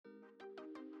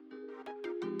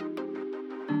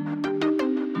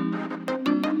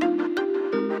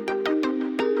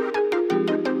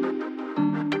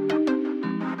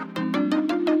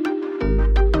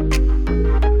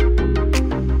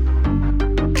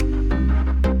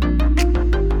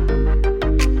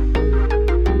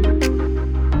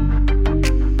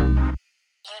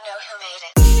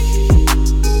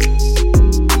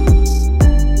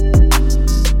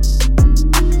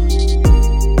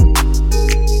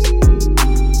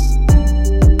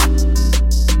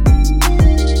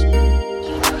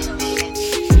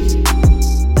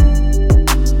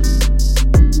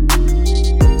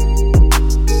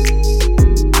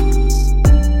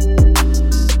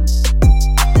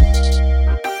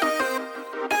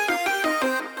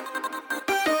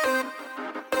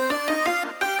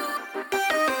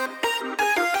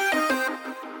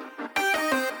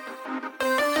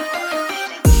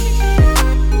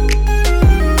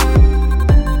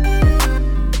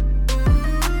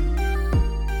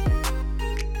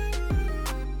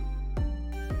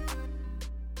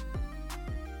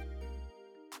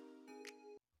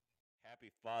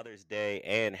Day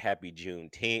and happy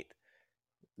Juneteenth.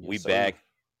 We Yes, sir. back.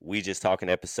 We just talking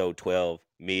episode 12.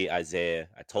 Me, Isaiah.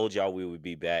 I told y'all we would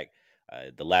be back.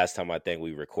 The last time I think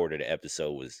we recorded an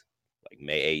episode was like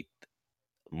May 8th,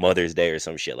 Mother's Day or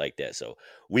some shit like that. So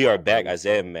we are I back. believe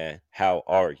Isaiah, so. man, how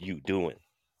are you doing?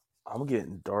 I'm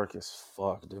getting dark as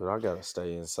fuck, dude. I gotta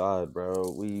stay inside,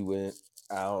 bro. We went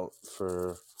out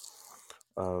for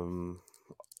um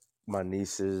my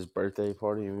niece's birthday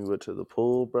party and we went to the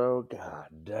pool, bro. God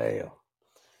damn.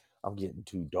 I'm getting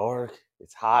too dark.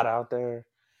 It's hot out there.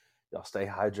 Y'all stay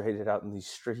hydrated out in these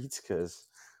streets because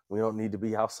we don't need to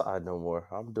be outside no more.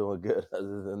 I'm doing good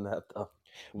other than that though.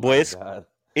 Boy, My it's God.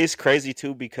 it's crazy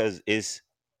too because it's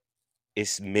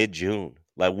mid June.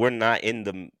 Like we're not in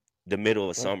the middle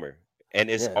of Right. summer, and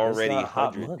it's Yeah, it's already not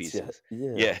hot 100 months yet. pieces.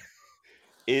 Yeah. Yeah,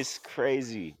 it's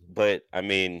crazy. But I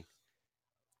mean,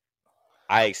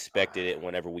 I expected it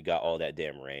whenever we got all that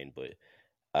damn rain. But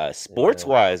sports Yeah.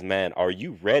 wise, man, are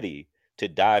you ready to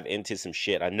dive into some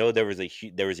shit? I know there was a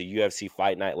UFC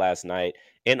fight night last night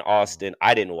in Austin.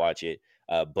 I didn't watch it,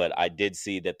 but I did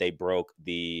see that they broke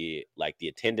the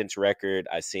attendance record.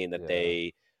 I seen that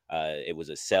Yeah. it was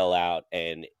a sellout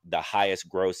and the highest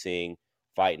grossing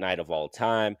fight night of all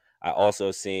time. I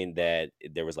also seen that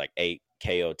there was like 8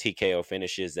 KO TKO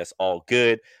finishes. That's all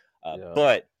good, Yeah.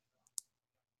 but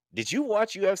did you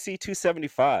watch UFC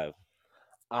 275?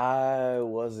 I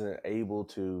wasn't able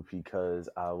to because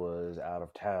I was out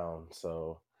of town.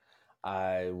 So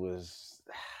I was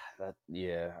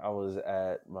I was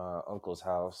at my uncle's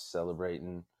house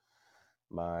celebrating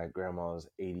my grandma's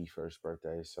 81st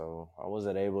birthday. So I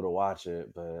wasn't able to watch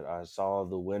it, but I saw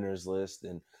the winners list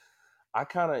and I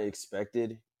kind of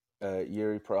expected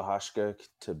Yuri Prohashka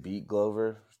to beat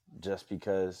Glover just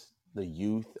because the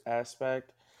youth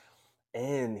aspect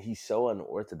and he's so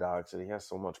unorthodox and he has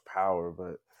so much power,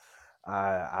 but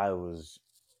I was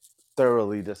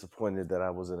thoroughly disappointed that I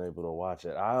wasn't able to watch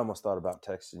it. I almost thought about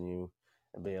texting you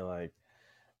and being like,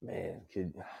 "Man,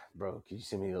 could you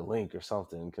send me the link or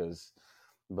something?"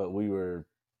 But we were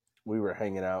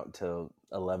hanging out till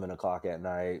 11 o'clock at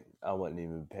night. I wasn't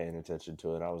even paying attention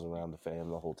to it. I was around the fam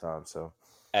the whole time, so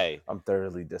Hey, I'm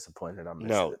thoroughly disappointed I missed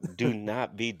no, it. do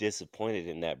not be disappointed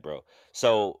in that, bro.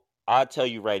 So I'll tell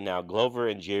you right now, Glover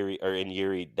and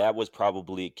Yuri, that was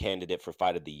probably a candidate for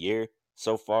fight of the year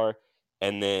so far.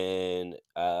 And then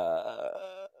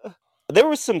there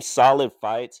were some solid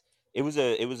fights. It was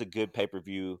a good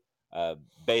pay-per-view. I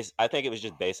think it was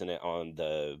just basing it on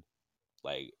the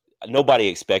like nobody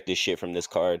expected shit from this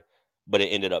card, but it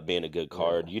ended up being a good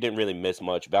card. Yeah, You didn't really miss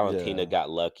much. Valentina yeah, got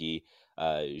lucky.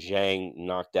 Zhang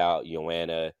knocked out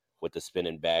Joanna with the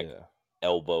spinning back yeah.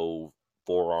 elbow,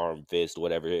 forearm, fist,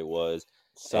 whatever it was.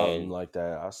 Something And like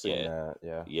that. I seen yeah, that.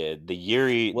 Yeah. yeah, the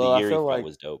Well, I Yuri feel fight like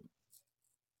was dope.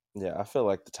 I feel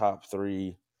like the top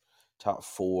three, top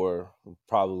four,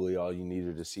 probably all you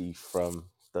needed to see from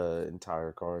the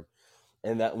entire card.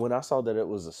 And that when I saw that it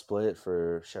was a split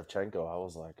for Shevchenko, I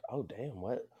was like, "Oh damn,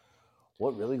 what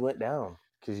really went down?"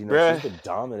 Because she's Bruh, been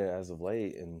dominant as of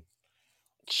late, and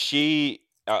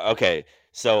okay,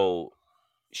 so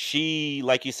she,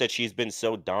 like you said, she's been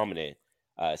so dominant.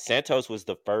 Santos was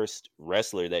the first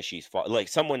wrestler that she's fought. Like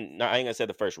someone, I ain't gonna say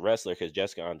the first wrestler because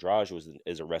Jessica Andrade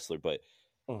is a wrestler, but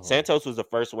Mhm. Santos was the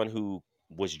first one who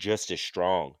was just as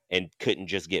strong and couldn't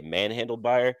just get manhandled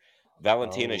by her.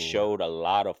 Valentina Oh, showed a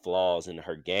lot of flaws in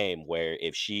her game where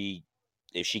if she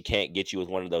can't get you with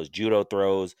one of those judo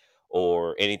throws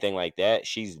or anything like that,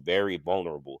 she's very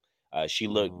vulnerable. She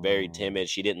looked very mm, timid.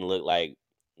 She didn't look like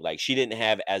she didn't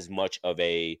have as much of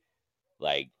a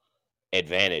like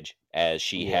advantage as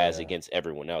she has yeah, against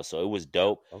everyone else. So it was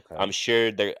dope. okay,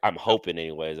 I'm hoping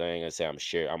anyways. I ain't gonna say I'm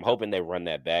sure. I'm hoping they run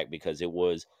that back because it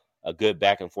was a good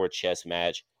back and forth chess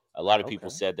match. A lot of people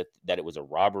okay, said that it was a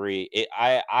robbery.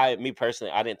 Me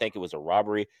personally, I didn't think it was a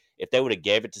robbery. If they would have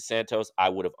gave it to Santos, I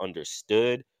would have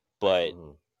understood. But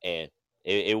mhm. and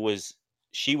it was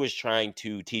she was trying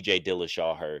to TJ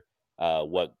Dillashaw her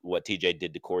what TJ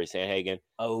did to Corey Sanhagen,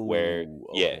 where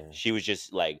Oh, yeah, okay, she was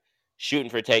just like shooting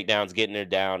for takedowns, getting her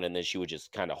down, and then she would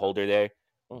just kind of hold her there.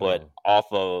 But mhm.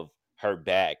 off of her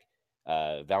back,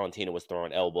 Valentina was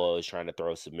throwing elbows, trying to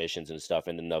throw submissions and stuff.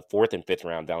 And then the fourth and fifth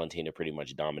round, Valentina pretty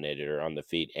much dominated her on the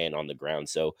feet and on the ground.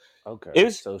 So it Okay,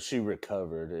 was, so she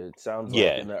recovered. It sounds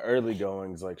like yeah, in the early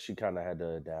goings, like she kind of had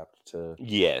to adapt to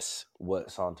yes,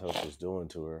 what Santos was doing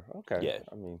to her. Okay, yeah,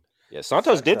 I mean, yeah.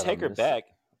 Santos sucks did that I take her missed it. back.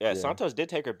 Yeah, Yeah. Santos did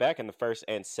take her back in the first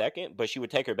and second, but she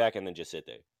would take her back and then just sit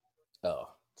there. Oh,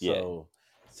 Yeah, so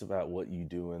it's about what you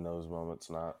do in those moments,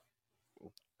 not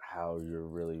how you're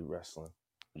really wrestling.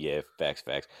 yeah, facts,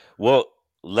 facts. Well,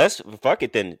 let's fuck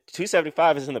it then.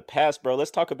 275 is in the past, bro.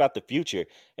 Let's talk about the future.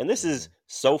 And this is Mhm.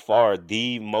 so far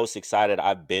the most excited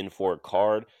I've been for a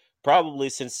card probably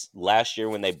since last year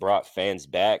when they brought fans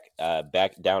back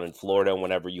down in Florida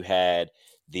whenever you had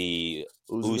the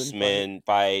Usman fight. Usman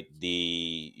fight,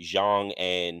 the Zhang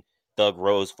and Thug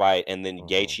Rose fight, and then Uh-huh.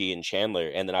 Gaethje and Chandler,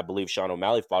 and then I believe Sean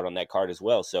O'Malley fought on that card as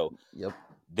well. So Yep.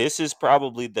 this is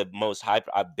probably the most hyped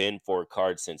I've been for a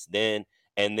card since then.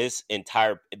 And this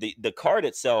entire the card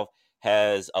itself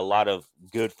has a lot of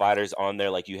good fighters on there.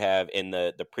 Like you have in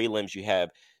the prelims, you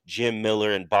have Jim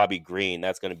Miller and Bobby Green.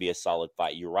 That's going to be a solid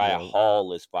fight. Uriah Yep.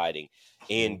 Hall is fighting.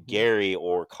 Ian Hmm. Gary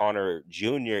or Connor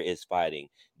Jr. is fighting. Yep.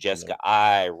 Jessica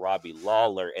I, Robbie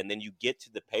Lawler. And then you get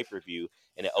to the pay-per-view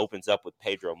and it opens up with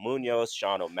Pedro Munoz,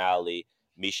 Sean O'Malley,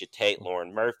 Misha Tate,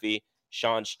 Lauren Murphy,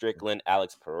 Sean Strickland,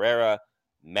 Alex Pereira,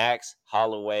 Max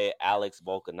Holloway, Alex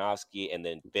Volkanovski, and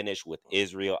then finish with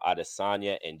Israel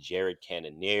Adesanya and Jared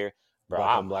Cannonier. Bro, Black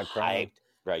I'm on black crime. hyped.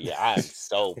 Bro, yeah, I am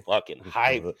so fucking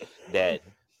hyped that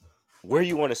where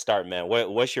you want to start, man?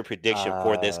 What's your prediction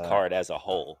for this uh, card as a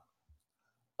whole?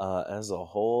 as a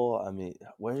whole, I mean,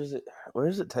 where is it? Where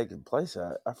is it taking place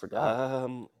at? I forgot.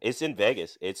 It's in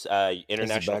Vegas. It's Is it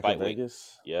International back in Fight Week.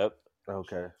 Vegas? Yep.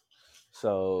 Okay.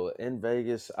 So in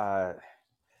Vegas,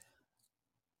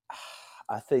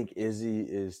 I think Izzy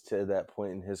is to that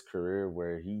point in his career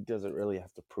where he doesn't really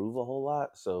have to prove a whole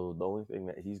lot. So the only thing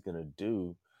that he's gonna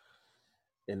do,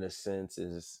 in a sense,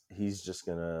 is he's just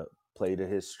gonna play to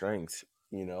his strengths.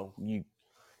 You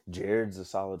Jared's a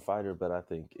solid fighter, but I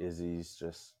think Izzy's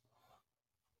just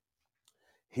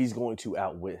he's going to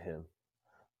outwit him.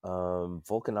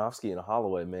 Volkanovski and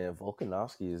Holloway, man,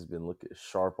 Volkanovski has been looking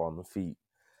sharp on the feet,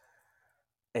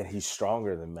 and he's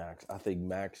stronger than Max. I think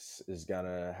Max is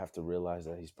gonna have to realize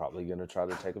that he's probably gonna try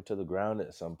to take him to the ground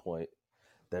at some point.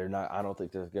 They're not. I don't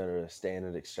think they're gonna stand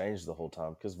and exchange the whole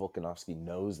time because Volkanovski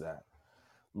knows that.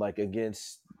 Like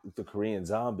against the Korean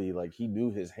Zombie, like he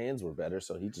knew his hands were better,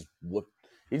 so he just whooped.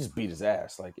 He just beat his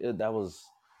ass. That was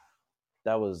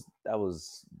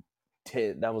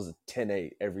 10. That was a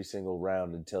 10-8 every single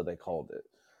round until they called it.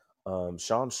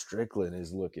 Sean Strickland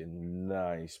is looking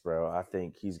nice, bro. I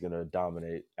think he's gonna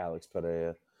dominate Alex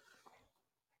Pereira.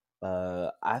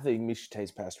 I think Misha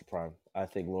Tate's past her prime. I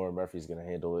think Lauren Murphy's gonna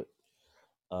handle it.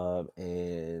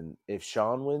 And if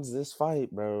Sean wins this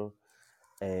fight, bro,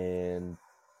 and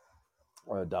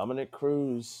Dominic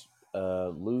Cruz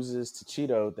loses to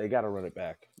Cheeto, they got to run it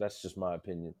back. That's just my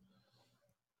opinion.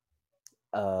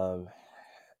 Um,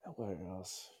 where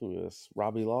else? Who is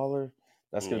Robbie Lawler?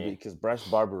 That's gonna be Yeah. because Bryce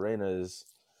Barberena is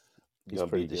he's Gonna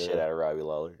pretty beat the shit good. out of Robbie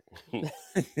Lawler.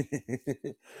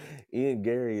 Ian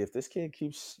Gary, if this kid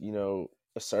keeps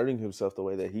asserting himself the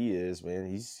way that he is, man,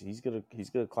 he's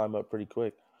gonna climb up pretty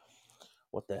quick.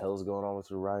 What the hell is going on with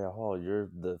Uriah Hall? You're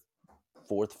the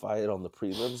fourth fight on the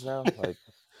prelims now. Like,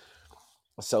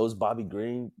 so is Bobby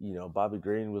Green. Bobby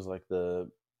Green was like the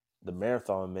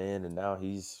marathon man, and now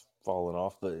he's falling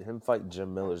off. But him fighting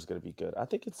Jim Miller is gonna be good. I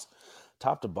think it's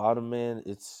top to bottom, man.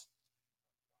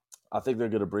 I think they're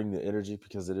gonna bring the energy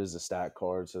because it is a stat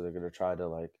card, so they're gonna try to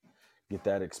like get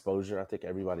that exposure. I think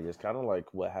everybody is kind of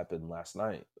like what happened last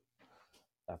night.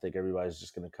 I think everybody's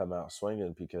just gonna come out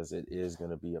swinging because it is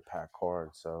gonna be a packed card.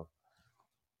 So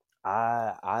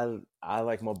I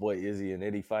like my boy Izzy in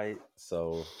any fight.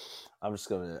 So I'm just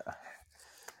gonna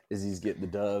Izzy's getting the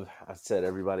dub. I said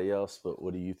everybody else, but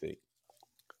what do you think?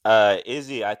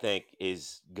 Izzy, I think,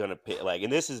 is gonna pick like,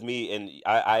 and this is me, and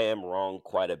I am wrong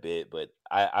quite a bit, but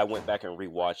I went back and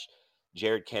rewatched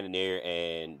Jared Cannonier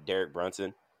and Derek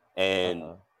Brunson, Uh and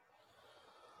huh.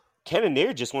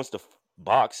 Cannonier just wants to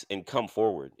box and come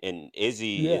forward, and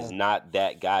Izzy is Yeah. not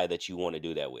that guy that you want to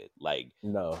do that with. Like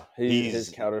No, his he's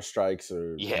counter strikes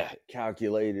are yeah,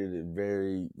 calculated and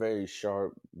very very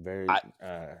sharp. Very. I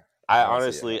I I don't see it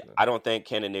honestly happening. I don't think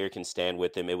Cannonier can stand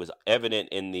with him. It was evident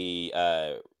in the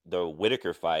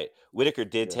Whitaker fight. Whitaker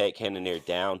did Yeah. take Cannonier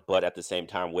down, but at the same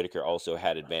time, Whitaker also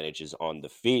had advantages on the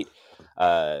feet.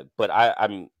 But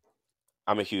I'm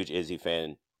a huge Izzy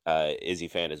fan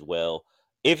as well.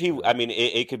 If he, Yeah. I mean,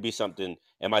 it could be something.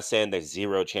 Am I saying there's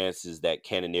zero chances that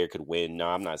Cannonier could win? No,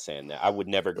 I'm not saying that. I would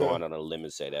never go Yeah. on a limb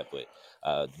and say that. But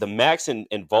the Max and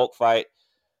Volk fight,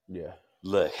 Yeah.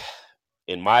 look,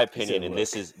 in my He opinion, said, and "Look."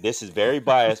 this is very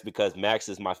biased because Max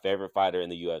is my favorite fighter in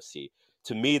the UFC.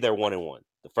 To me, they're 1-1.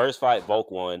 The first fight, Volk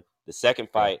won. The second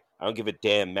Yeah. fight, I don't give a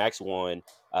damn. Max won.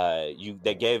 They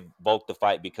Yeah. gave Volk the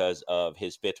fight because of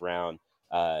his fifth round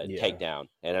Yeah. takedown,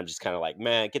 and I'm just kind of like,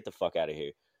 man, get the fuck out of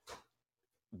here.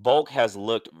 Volk has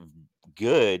looked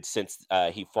good since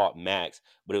he fought Max,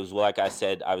 but it was like I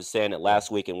said, I was saying it Yeah.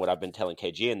 last week, and what I've been telling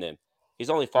KG and them. He's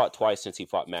only fought twice since he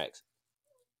fought Max.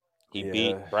 He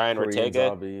beat Yeah, Brian Korean Ortega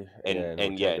Zombie, and and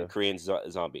and yeah, and Ortega. Korean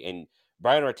Zombie. And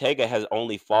Brian Ortega has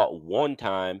only fought one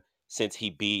time since he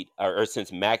beat or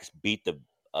since Max beat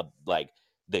like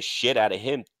the shit out of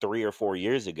him 3 or 4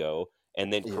 years ago.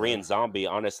 And then Yeah. Korean Zombie,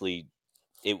 honestly,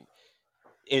 it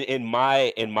in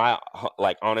my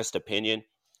like honest opinion,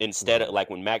 instead of Mhm. like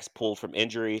when Max pulled from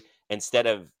injury, instead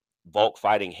of Volk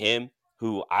fighting him,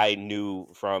 who I knew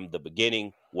from the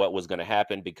beginning what was going to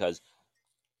happen because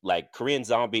like Korean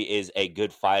Zombie is a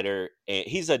good fighter and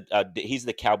he's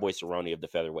the Cowboy Cerrone of the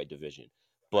featherweight division.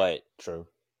 But True.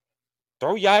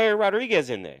 throw Yair Rodriguez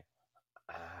in there.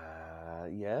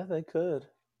 Yeah, they could.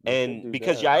 They could And do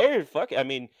because that. Yair, fuck, I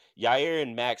mean, Yair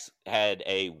and Max had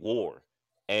a war,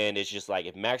 and it's just like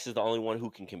if Max is the only one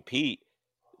who can compete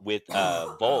with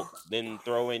Volk, then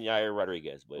throw in Yair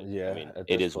Rodriguez. But I Yeah, mean, at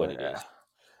it this is what point, it is.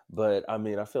 but I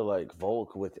mean, I feel like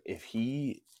Volk with if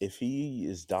he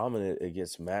is dominant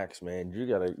against Max, man, you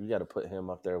gotta put him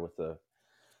up there with the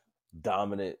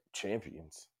dominant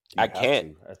champions. I You have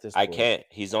can't, to at this I point. can't.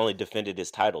 He's only defended his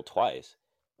title twice.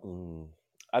 Mm.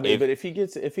 I mean, If but if he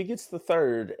gets the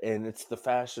third, and it's the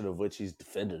fashion of which he's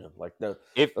defended him, like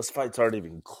if those fights aren't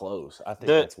even close. I think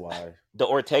the that's why. the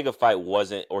Ortega fight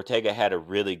wasn't Ortega had a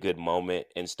really good moment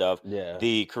and stuff. Yeah.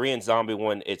 The Korean Zombie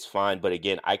one, it's fine, but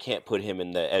again, I can't put him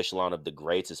in the echelon of the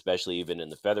greats, especially even in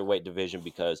the featherweight division,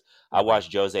 because I Hmm.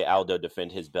 watched Jose Aldo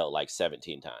defend his belt like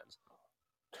 17 times.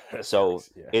 So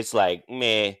Facts. Yeah. it's like,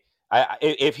 man,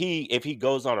 if he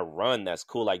goes on a run, that's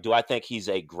cool. Like, do I think he's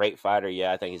a great fighter?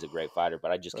 Yeah, I think he's a great fighter,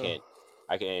 but I just Oh. can't.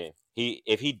 I can he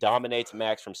if he dominates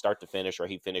Max from start to finish, or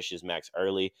he finishes Max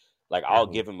early, like I'll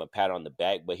Hmm. give him a pat on the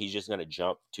back. But he's just gonna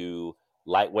jump to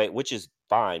lightweight, which is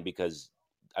fine because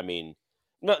I mean,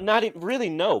 no, really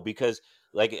no, because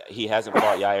like he hasn't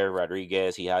fought Yair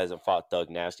Rodriguez, he hasn't fought Thug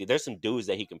Nasty. There's some dudes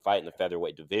that he can fight in the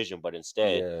featherweight division, but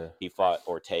instead Yeah. he fought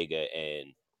Ortega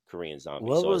and Korean Zombie.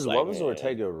 What So it's was like, what was eh,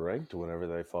 Ortega ranked whenever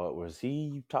they fought? Was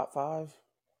he top five?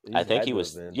 I He think had he to have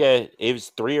was, been. yeah, it was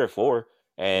 3 or 4,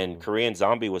 and Mm. Korean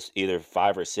Zombie was either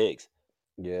 5 or 6.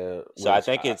 Yeah, So I which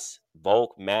think I. it's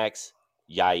Volk, Max,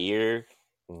 Yair,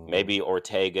 Mhm. maybe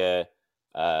Ortega,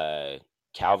 uh,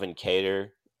 Calvin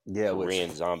Cater, Yeah, which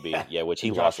Korean Zombie. Yeah, which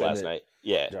he Josh lost last Emmett, night.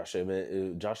 Yeah, Josh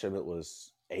Emmett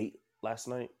was 8 last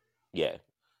night. yeah.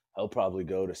 He'll probably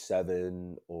go to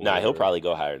 7 Nah, he'll or probably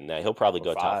go higher than that. He'll probably or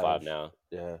go top 5 5. now.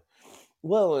 Yeah.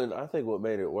 Well, and I think what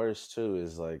made it worse too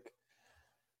is like,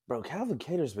 bro, Calvin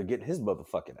Cater's been getting his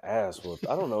motherfucking ass whooped.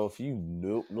 I don't know if you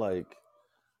knew, like,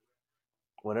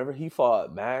 whenever he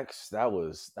fought Max, that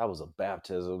was a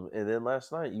baptism. And then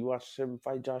last night you watched him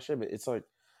fight Josh Emmett. It's like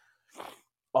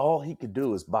all he could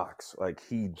do is box. Like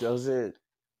he doesn't,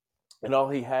 and all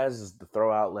he has is the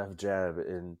throw out left jab.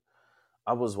 And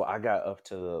I got up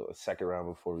to the second round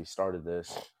before we started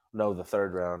this. No, the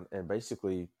third round, and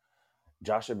basically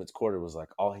Josh Emmett's quarter was like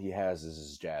all he has is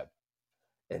his jab,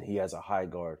 and he has a high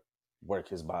guard, work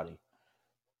his body,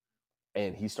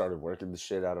 and he started working the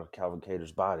shit out of Calvin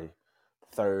Cater's body.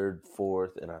 Third,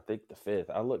 fourth, and I think the fifth.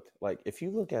 I looked like if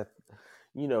you look at,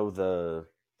 the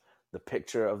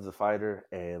picture of the fighter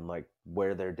and like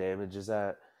where their damage is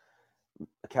at,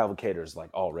 Calvin Cater's like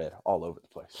all red all over the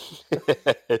place.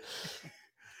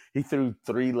 He threw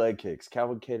 3 leg kicks.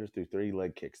 Calvin Cater threw 3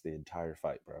 leg kicks the entire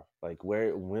fight, bro. Like,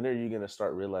 when are you gonna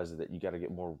start realizing that you got to get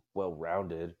more well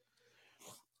rounded?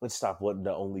 Let's stop wanting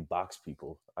to only box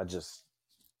people. It's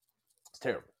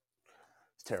terrible.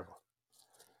 It's terrible.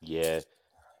 Yeah,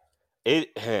 it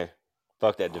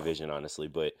fuck that division honestly.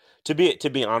 But to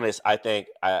be honest, I think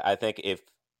if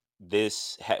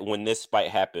when this fight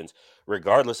happens,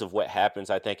 regardless of what happens,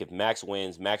 I think if Max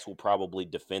wins, Max will probably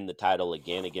defend the title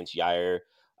again against Yair.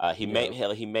 He may Yeah,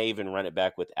 hell, he may even run it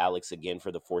back with Alex again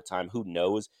for the fourth time. Who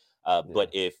knows? yeah, But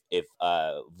if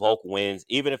Volk wins,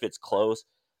 even if it's close,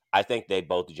 I think they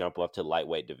both jump up to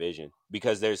lightweight division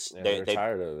because there's yeah. they They're they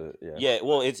tired of it. Yeah, yeah,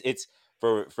 well, it's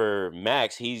for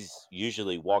Max. He's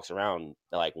usually walks around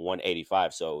like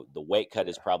 185, so the weight cut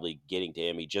is yeah, probably getting to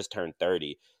him. He just turned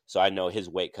 30, so I know his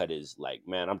weight cut is like,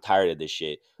 man, I'm tired of this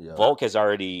shit. yeah. Volk has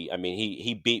already, I mean,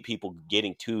 he beat people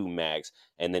getting to Max,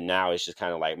 and then now it's just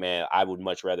kind of like, man, I would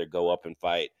much rather go up and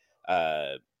fight.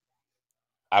 Uh,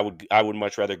 I would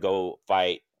much rather go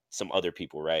fight some other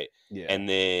people, right? Yeah. And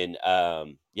then,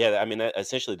 yeah, I mean,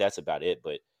 essentially that's about it,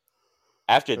 but.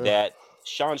 After that,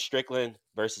 Sean Strickland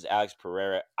versus Alex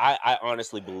Pereira. I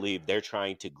honestly believe they're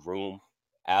trying to groom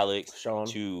Alex Sean.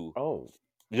 to. Oh,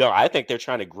 I think they're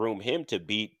trying to groom him to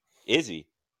beat Izzy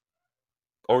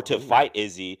or to oh, fight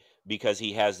Izzy because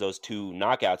he has those 2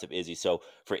 knockouts of Izzy. So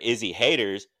for Izzy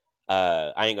haters,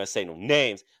 I ain't gonna say no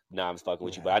names. Nah, I'm fucking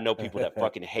with you, but I know people that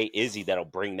fucking hate Izzy that'll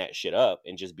bring that shit up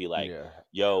and just be like, Yeah,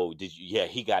 "Yo, did you? Yeah,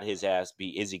 he got his ass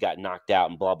beat. Izzy got knocked out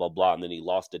and blah blah blah, and then he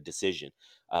lost a decision,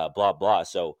 blah blah."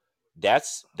 So that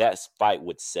fight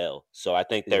would sell. So I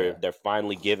think yeah. they're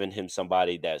finally giving him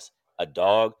somebody that's a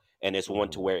dog, and it's one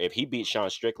to Hmm. where if he beats Sean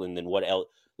Strickland, then what else?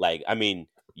 Like, I mean,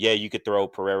 yeah, you could throw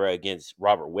Pereira against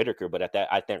Robert Whitaker, but at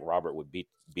that, I think Robert would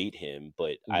beat him.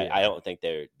 But I Yeah. don't think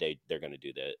they're gonna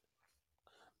do that.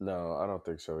 No, I don't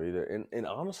think so either. And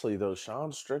honestly though,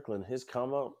 Sean Strickland, his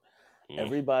come up,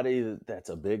 Mm. everybody that's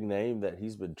a big name that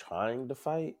he's been trying to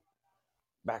fight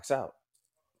backs out.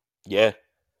 Yeah,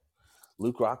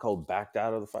 Luke Rockhold backed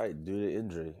out of the fight due to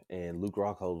injury, and Luke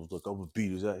Rockhold was like, "I'm gonna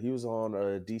beat his ass." He was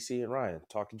on DC and Ryan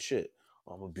talking shit.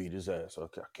 "I'm gonna beat his ass.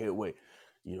 Okay, I can't wait.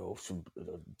 You know, from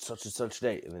such and such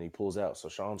date," and then he pulls out. So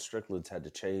Sean Strickland's had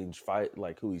to change fight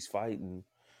like who he's fighting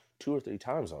 2 or 3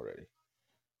 times already.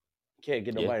 Can't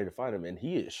get yeah, nobody to fight him, and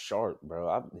he is sharp,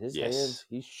 bro. His yes. hands,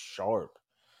 he's sharp.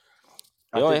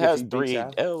 He I only think if he has beats three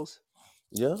out, L's,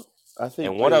 yeah, I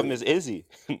and think one of them is Izzy.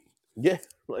 yeah,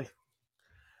 like,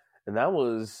 and that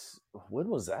was when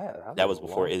was that? That That was a was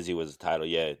before long, Izzy was a title.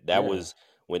 Yeah, that yeah. was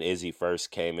when Izzy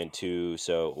first came into.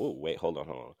 So, oh wait, hold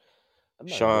on. That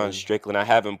might have Sean been. Strickland, I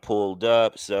haven't pulled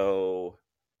up, so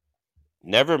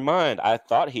never mind. I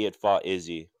thought he had fought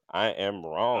Izzy. I am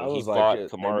wrong. I He was like, fought they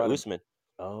Kamara might have. Usman.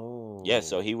 Yeah,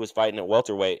 so Oh, he was fighting at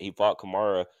welterweight. He fought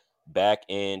Kamara back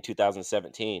in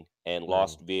 2017 and mm,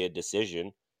 lost via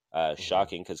decision. hmm,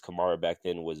 Shocking because Kamara back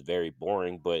then was very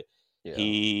boring. But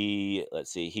yeah,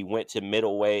 let's see, he went to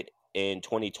middleweight in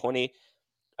 2020.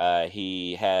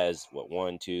 He has what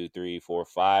 1, 2, 3, 4,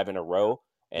 5 in a row,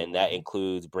 and that hmm,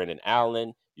 includes Brendan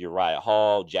Allen, Uriah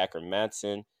Hall, Jacker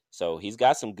Madsen. So he's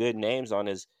got some good names on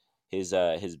his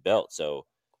belt. So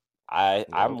I'm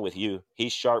yep, with you.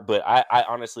 He's sharp, but I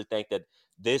honestly think that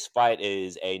this fight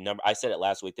is a number. I said it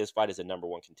last week. This fight is a number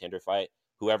one contender fight.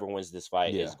 Whoever wins this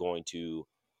fight yeah, is going to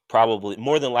probably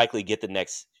more than likely get the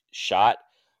next shot.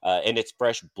 And it's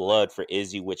fresh blood for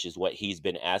Izzy, which is what he's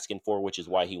been asking for, which is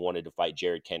why he wanted to fight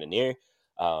Jared Cannonier.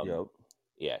 Um, yep,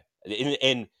 yeah,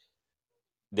 and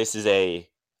this is a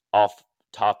off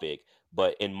topic,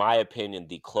 but in my opinion,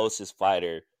 the closest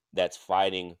fighter that's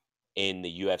fighting in the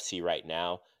UFC right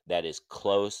now that is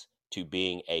close to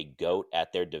being a GOAT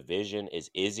at their division is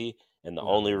Izzy. And the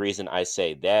only hmm, reason I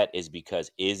say that is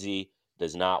because Izzy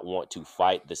does not want to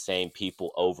fight the same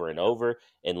people over and over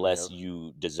unless yep,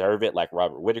 you deserve it, like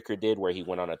Robert Whitaker did, where he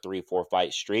went on a 3, 4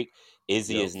 fight streak.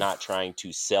 Izzy yep, is not trying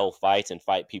to sell fights and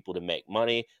fight people to make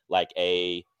money like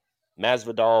a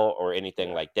Masvidal or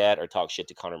anything yeah, like that, or talk shit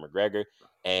to Conor McGregor.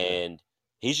 yeah, And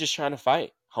he's just trying to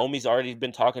fight. Homie's already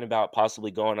been talking about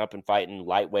possibly going up and fighting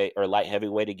lightweight or light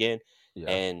heavyweight again.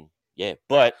 yeah. And yeah,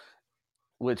 but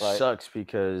Which but sucks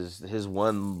because his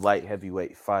one light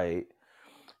heavyweight fight,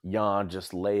 Jan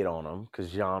just laid on him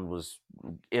because Jan was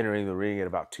entering the ring at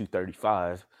about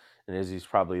 235, and Izzy's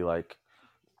probably like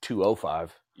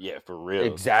 205. yeah, for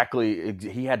real. Exactly.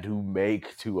 He had to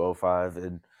make 205,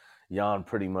 and Jan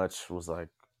pretty much was like,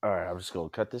 "All right, I'm just gonna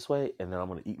cut this weight, and then I'm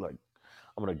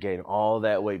gonna gain all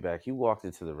that weight back." He walked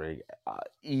into the ring,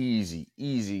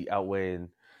 easy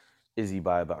outweighing Izzy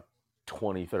by about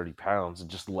 20, 30 pounds, and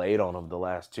just laid on him the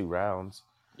last 2 rounds.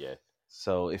 Yeah.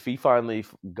 So if he finally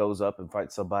goes up and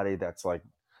fights somebody that's like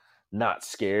not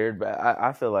scared, but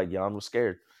I feel like Jan was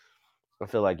scared. I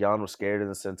feel like Jan was scared in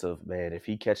the sense of, man, if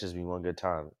he catches me one good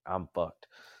time, I'm fucked.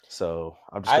 So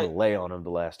I'm just I gonna lay on him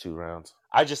the last 2 rounds.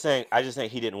 I just think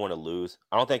he didn't want to lose.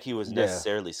 I don't think he was Yeah.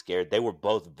 necessarily scared. They were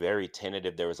both very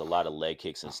tentative. There was a lot of leg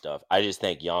kicks and stuff. I just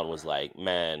think Jan was like,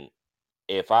 man,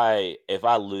 if I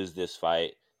lose this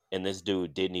fight and this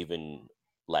dude didn't even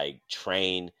like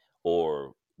train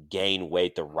or gain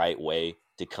weight the right way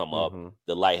to come up, Mm-hmm.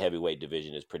 the light heavyweight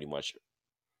division is pretty much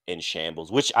in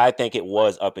shambles, which I think it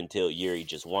was up until Yuri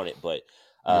just won it. But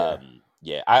Yeah.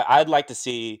 yeah, I'd like to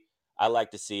see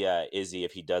Izzy,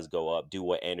 if he does go up, do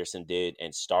what Anderson did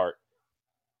and start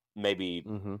maybe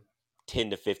Mm-hmm. 10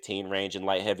 to 15 range in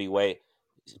light heavyweight,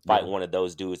 fight Yeah. one of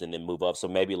those dudes and then move up. So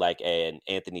maybe like an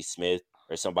Anthony Smith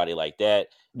or somebody like that,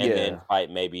 and then Yeah. fight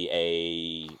maybe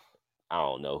I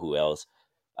don't know who else.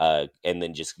 And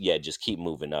then just keep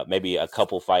moving up. Maybe a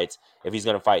couple fights. If he's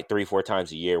gonna fight 3, 4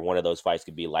 times a year, one of those fights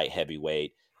could be light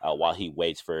heavyweight. While he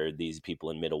waits for these people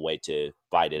in middleweight to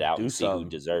fight it out Do and see who something.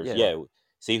 deserves, Yeah.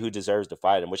 see who deserves to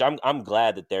fight him. Which I'm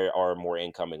glad that there are more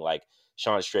incoming, like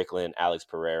Sean Strickland, Alex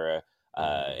Pereira,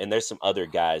 Mm-hmm. and there's some other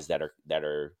guys that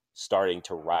are starting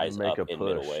to rise Make up a in push.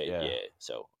 middleweight. Yeah. Yeah,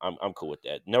 so I'm cool with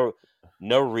that.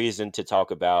 No reason to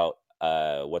talk about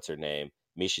what's her name,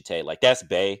 Misha Tate. Like that's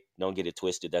Bay. Don't get it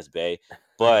twisted. That's Bay.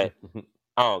 But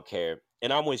I don't care.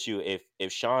 And I'm with you.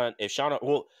 If Sean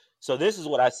well, so this is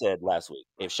what I said last week.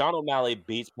 If Sean O'Malley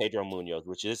beats Pedro Munoz,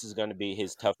 which this is going to be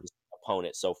his toughest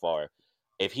opponent so far,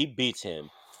 if he beats him,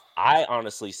 I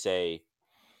honestly say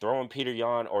throw him Peter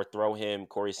Yan or throw him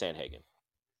Corey Sandhagen.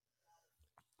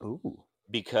 Ooh.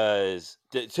 Because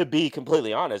to be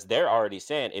completely honest, they're already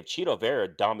saying if Chito Vera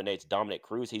dominates Dominic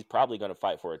Cruz, he's probably going to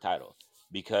fight for a title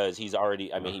because he's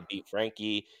already. I mean, he beat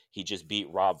Frankie, he just beat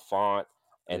Rob Font,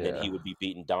 and then Yeah. he would be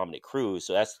beating Dominic Cruz.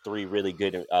 So that's 3 really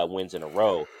good wins in a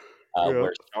row. Yeah.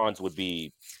 Where Sean's would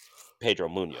be Pedro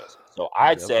Munoz. So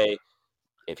I'd Yep. say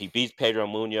if he beats Pedro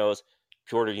Munoz,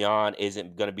 Piotr Jan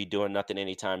isn't going to be doing nothing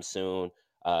anytime soon.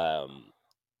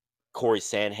 Corey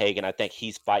Sandhagen, I think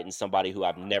he's fighting somebody who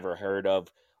I've never heard of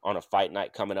on a fight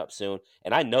night coming up soon.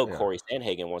 And I know Yeah. Corey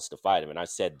Sandhagen wants to fight him. And I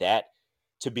said that,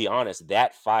 to be honest,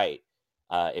 that fight,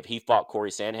 if he fought Corey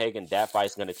Sandhagen, that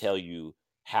fight's going to tell you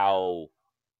how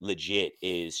legit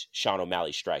is Sean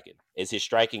O'Malley striking. Is his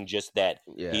striking just that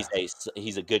Yeah.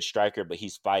 he's a good striker, but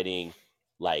he's fighting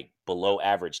like below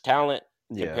average talent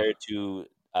Yeah. compared to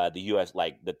the US,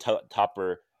 like the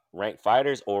topper ranked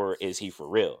fighters, or is he for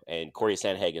real? And Corey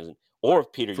Sandhagen or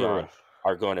Peter For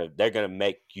Yan they're gonna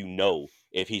make you know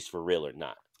if he's for real or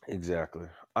not. exactly.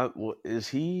 Is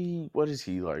he? What is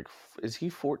he like? Is he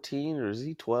 14 or is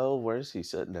he 12? Where is he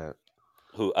sitting at?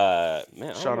 Who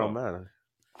man, Sean O'Malley.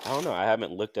 I don't know. I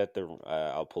haven't looked at the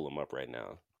I'll pull him up right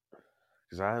now.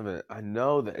 Because I haven't. I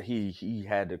know that he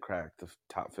had to crack the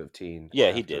top 15.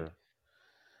 Yeah, he did.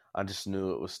 I just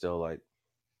knew it was still like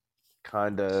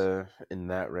kind of in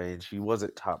that range. He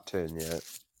wasn't top 10 yet.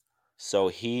 So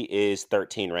he is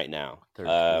 13 right now.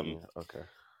 13.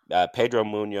 Okay. Pedro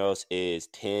Munoz is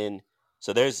 10.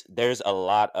 So there's a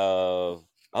lot of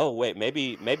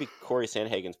maybe Corey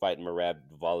Sandhagen's fighting Merab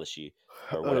Valashi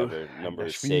or whatever, number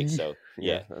 6. So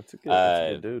yeah. That's a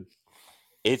good dude.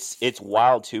 It's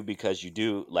wild too because you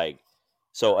do like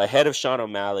so ahead of Sean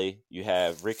O'Malley, you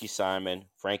have Ricky Simon,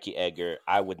 Frankie Edgar.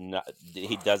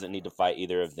 He doesn't need to fight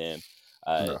either of them.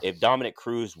 No. If Dominic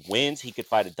Cruz wins, he could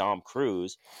fight a Dom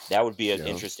Cruz. That would be an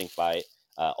interesting fight.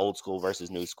 Old school versus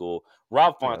new school.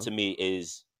 Rob Font to me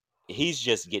he's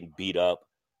just getting beat up.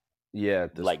 Yeah,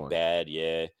 at this like point. Bad,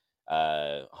 yeah.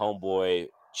 Homeboy,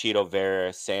 Chito Vera,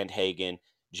 Sandhagen,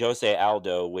 Jose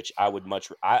Aldo, which I would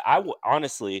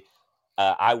honestly,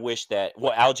 I wish that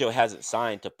Aljo hasn't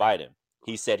signed to fight him.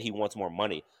 He said he wants more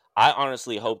money. I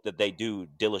honestly hope that they do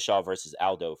Dillashaw versus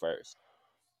Aldo first.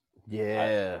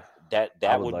 Yeah.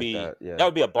 That would like be that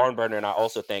would be a barn burner, and I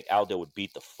also think Aldo would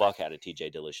beat the fuck out of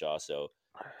TJ Dillashaw. So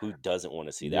who doesn't want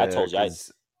to see that? I told you I'd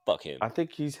fuck him. I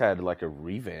think he's had like a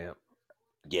revamp.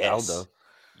 Yes. Aldo.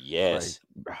 Yes.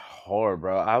 Like, hard,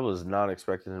 bro. I was not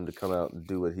expecting him to come out and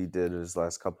do what he did in his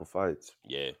last couple fights.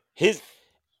 Yeah. It's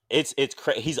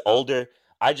crazy. He's older.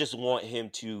 I just want him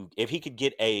to, if he could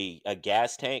get a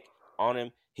gas tank on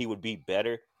him, he would be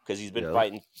better because he's been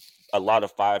fighting a lot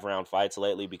of 5-round fights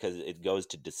lately because it goes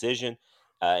to decision,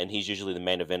 and he's usually the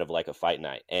main event of like a fight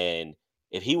night. And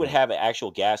if he would have an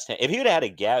actual gas tank, if he would have had a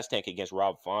gas tank against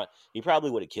Rob Font, he probably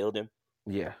would have killed him.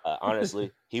 Yeah.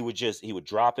 Honestly, he would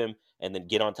drop him and then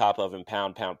get on top of him,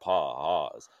 pound,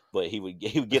 pause. But he would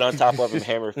get on top of him,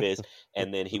 hammer fist,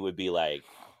 and then he would be like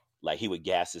he would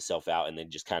gas himself out and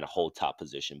then just kind of hold top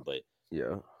position. But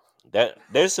yeah,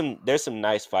 there's some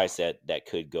nice fights that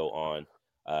could go on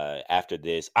after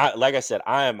this. Like I said,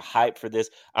 I am hyped for this.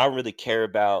 I don't really care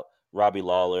about Robbie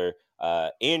Lawler.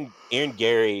 Ian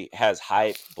Gary has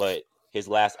hype, but his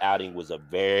last outing was a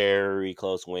very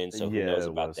close win. So who knows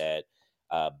about that?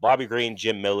 Bobby Green,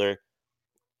 Jim Miller.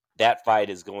 That fight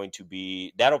is going to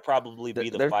be. That'll probably be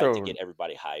the fight to get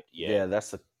everybody hyped. Yeah,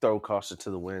 that's a throw caution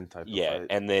to the wind type of fight.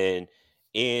 And then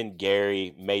Ian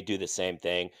Gary may do the same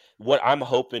thing. What I'm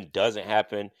hoping doesn't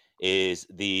happen is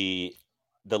the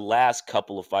last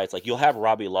couple of fights. Like you'll have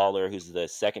Robbie Lawler, who's the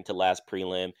second to last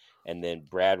prelim, and then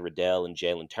Brad Riddell and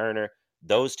Jalen Turner.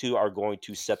 Those two are going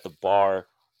to set the bar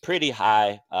pretty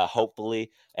high, hopefully.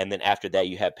 And then after that,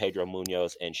 you have Pedro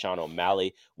Munoz and Sean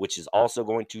O'Malley, which is also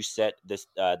going to set this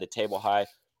the table high.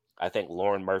 I think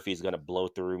Lauren Murphy is going to blow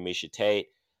through Misha Tate.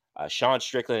 Sean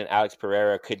Strickland and Alex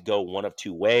Pereira could go one of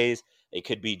two ways. It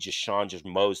could be just Sean just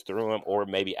mows through him, or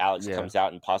maybe Alex comes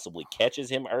out and possibly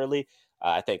catches him early.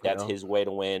 I think that's his way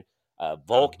to win.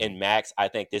 Volk and Max, I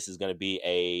think this is going to be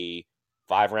a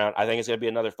 5-round. I think it's going to be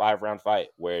another 5-round fight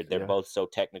where they're both so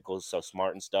technical, so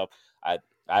smart and stuff.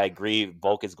 I agree.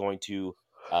 Volk is going to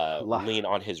lean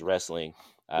on his wrestling.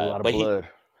 A lot of blood.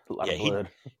 A lot of blood.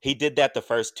 He did that the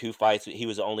first 2 fights. He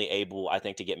was only able, I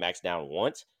think, to get Max down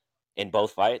once in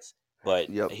both fights. but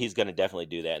Yep. he's going to definitely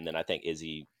do that. And then I think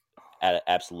Izzy at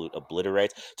absolute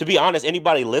obliterates. To be honest,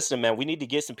 anybody listening, man, we need to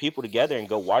get some people together and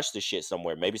go watch this shit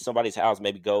somewhere. Maybe somebody's house,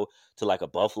 maybe go to like a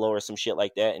Buffalo or some shit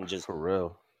like that and just For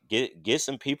real. get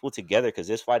some people together because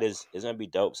this fight is gonna be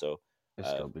dope. So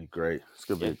It's uh gonna be great. It's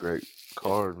gonna be yeah, a great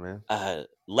yeah. card, man.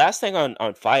 Last thing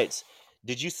on fights,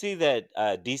 did you see that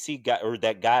DC got or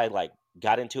that guy like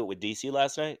got into it with DC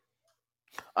last night?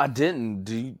 I didn't.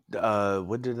 Do you,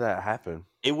 when did that happen?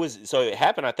 It was so it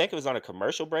happened. I think it was on a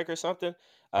commercial break or something.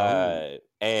 Oh.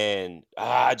 And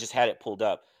I just had it pulled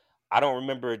up. I don't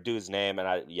remember a dude's name, and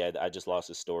I just lost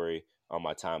his story on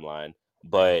my timeline.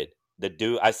 But Mhm. the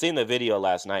dude, I seen the video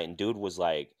last night, and dude was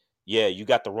like, "Yeah, you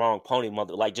got the wrong pony,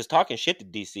 mother." Like just talking shit to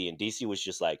DC, and DC was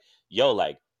just like, "Yo,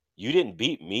 like you didn't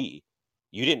beat me,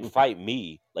 you didn't fight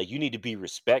me. Like you need to be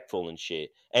respectful and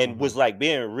shit." And Mhm. was like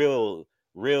being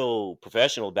real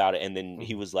professional about it. And then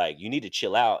he Mhm. was like, "You need to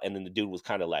chill out." And then the dude was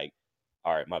kind of like,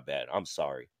 "All right, my bad. I'm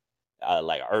sorry."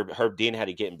 Like Herb Dean had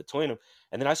to get in between them.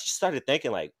 And then I just started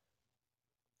thinking, like,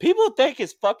 people think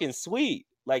it's fucking sweet.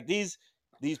 Like these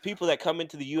people that come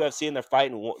into the UFC and they're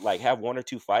fighting like have one or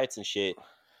two fights and shit.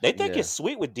 They think Yeah, it's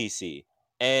sweet with DC.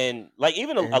 And like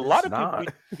even a and lot it's of people not.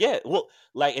 be yeah, well,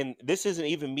 like and this isn't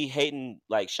even me hating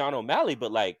like Sean O'Malley,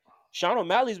 but like Sean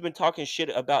O'Malley's been talking shit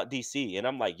about DC. And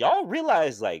I'm like, y'all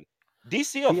realize like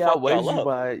DC will He fuck outweighs y'all you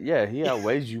up. by he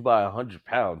outweighs you by 100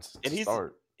 pounds And to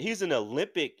start. he's an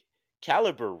Olympic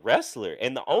caliber wrestler,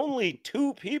 and the only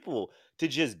two people to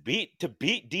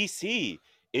beat DC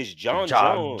is John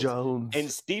John Jones and Jones.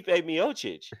 Stipe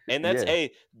Miocic, and that's Yeah,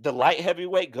 the light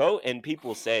heavyweight goat. And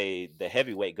people say the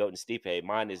heavyweight goat and Stipe.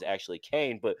 Mine is actually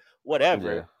Kane, but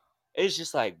whatever. yeah. It's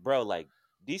just like, bro, like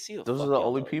DC will Those are fuck the y'all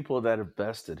only up. people that have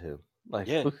bested him. Like,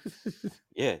 Yeah,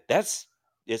 yeah.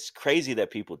 It's crazy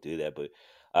that people do that. But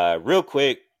real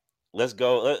quick, let's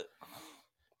go.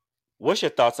 What's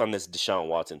your thoughts on this Deshaun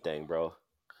Watson thing, bro?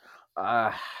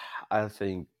 I, I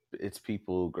think it's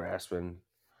people grasping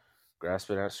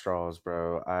at straws,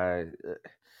 bro.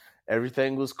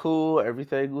 Everything was cool,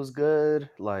 everything was good.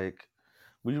 Like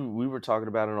we were talking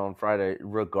about it on Friday.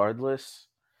 Regardless,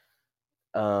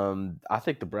 I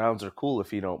think the Browns are cool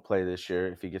if he don't play this year,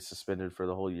 if he gets suspended for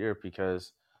the whole year,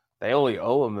 because they only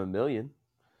owe him $1 million.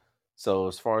 So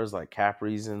as far as like cap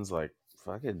reasons, like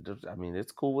fuck it, I mean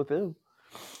it's cool with him.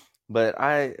 But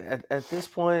at this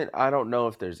point, I don't know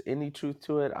if there's any truth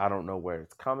to it. I don't know where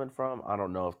it's coming from. I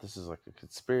don't know if this is like a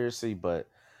conspiracy, but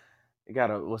it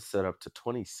got what's set up to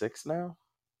 26 now.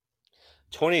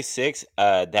 26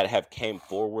 that have came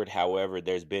forward. However,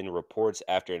 there's been reports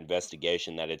after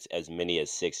investigation that it's as many as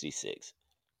 66.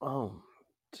 Oh,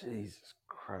 Jesus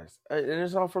Christ! And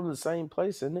it's all from the same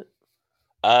place, isn't it?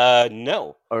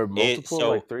 No. Or It multiple, so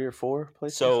like three or four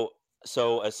places. so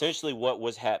so essentially what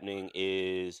was happening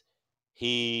is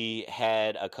he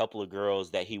had a couple of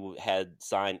girls that had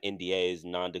signed NDAs,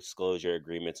 non-disclosure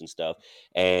agreements and stuff,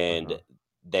 Uh and huh.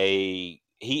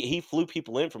 he flew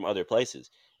people in from other places,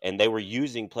 and they were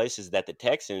using places that the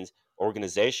Texans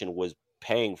organization was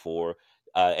paying for.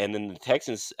 And then the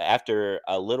Texans, after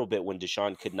a little bit, when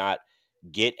Deshaun could not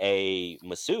get a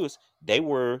masseuse, they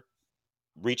were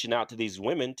reaching out to these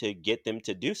women to get them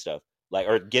to do stuff like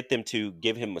or get them to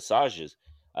give him massages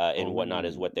and whatnot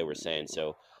is Oh, what they were saying.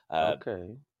 So uh,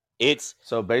 okay. it's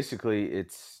So basically,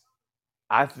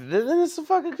 then it's a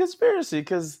fucking conspiracy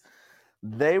because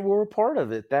they were a part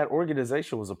of it. That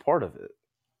organization was a part of it.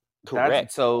 That's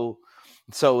correct.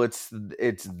 so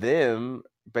it's them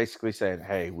basically saying,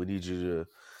 "Hey, we need you to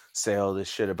say all this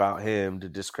shit about him to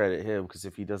discredit him because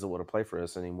if he doesn't want to play for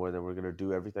us anymore, then we're gonna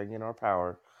do everything in our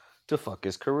power to fuck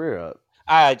his career up."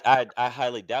 I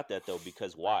highly doubt that though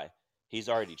because why? He's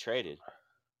already traded.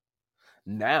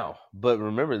 Now, but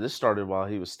remember, this started while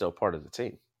he was still part of the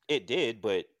team. It did,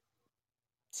 but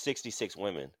 66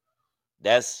 women.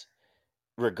 That's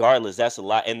regardless. That's a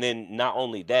lot. And then not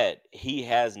only that, he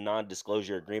has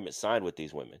non-disclosure agreements signed with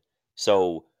these women.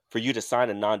 So for you to sign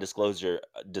a non-disclosure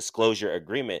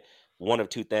agreement, one of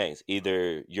two things: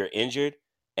 either you're injured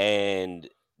and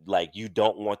like you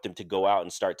don't want them to go out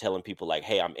and start telling people like,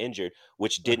 "Hey, I'm injured,"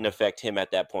 which didn't Uh-huh. affect him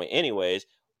at that point anyways,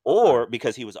 Right. or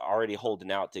because he was already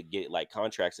holding out to get like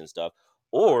contracts and stuff,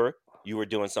 or you were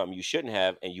doing something you shouldn't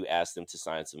have and you asked them to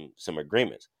sign some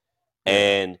agreements.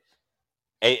 Yeah. And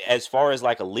as far as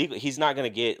like a legal, he's not going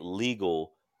to get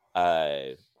legal. Uh,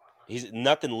 he's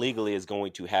nothing legally is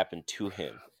going to happen to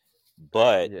him.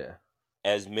 But Yeah.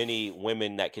 as many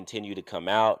women that continue to come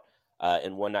out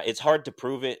and whatnot, it's hard to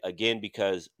prove it again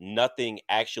because nothing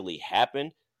actually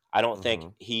happened. I don't think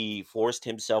Hmm. he forced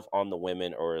himself on the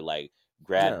women or like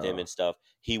grabbed them No. and stuff.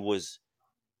 He was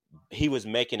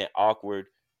making it awkward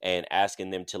and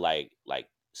asking them to like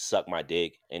suck my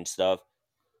dick and stuff.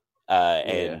 Yeah.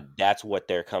 And that's what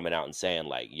they're coming out and saying,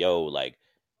 like, yo, like,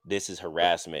 this is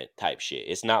harassment type shit.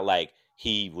 It's not like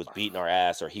he was beating our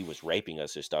ass or he was raping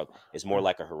us or stuff. It's more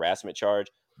like a harassment charge.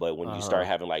 But when you start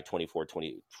Uh-huh. having like 24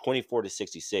 to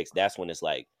 66, that's when it's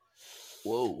like,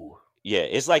 Whoa. yeah,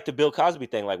 it's like the Bill Cosby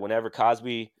thing. Like whenever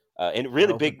Cosby, and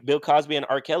really Open. big Bill Cosby and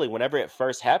R. Kelly, whenever it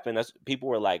first happened, that's people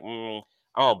were like, I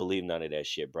don't believe none of that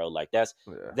shit, bro. Like that's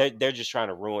Yeah. they're just trying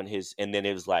to ruin his. And then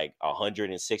it was like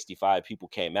 165 people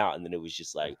came out, and then it was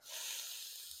just like,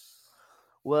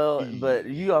 Well, but "Eh."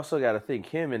 you also got to think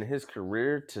him and his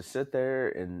career to sit there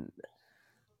and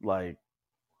like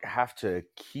have to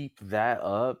keep that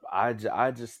up. I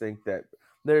just think that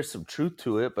there's some truth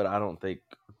to it, but I don't think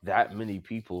that many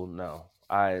people know.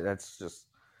 That's just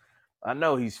I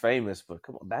know he's famous, but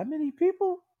come on, that many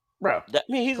people, bro. I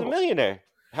mean, he's a Come on. millionaire.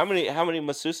 How many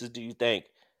masseuses do you think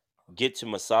get to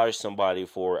massage somebody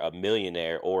for a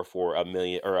millionaire or for a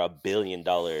million or $1 billion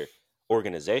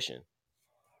organization?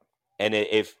 And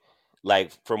if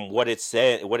like from what it's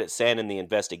saying in the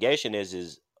investigation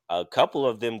is a couple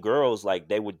of them girls, like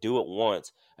they would do it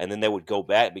once and then they would go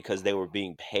back because they were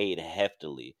being paid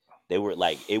heftily. They were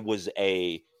like, it was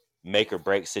a make or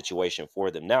break situation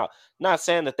for them. Now, not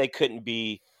saying that they couldn't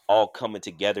be all coming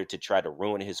together to try to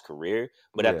ruin his career,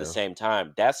 but at the Yeah, same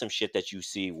time, that's some shit that you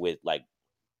see with like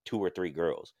two or three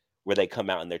girls where they come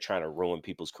out and they're trying to ruin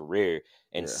people's career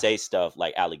and yeah, say stuff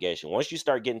like allegation. Once you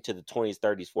start getting to the 20s,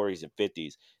 30s, 40s, and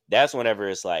 50s, that's whenever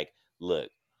it's like, look,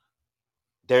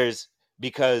 there's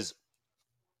because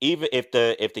even if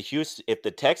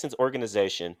the Texans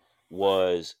organization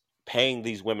was paying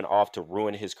these women off to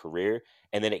ruin his career,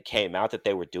 and then it came out that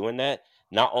they were doing that,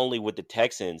 not only would the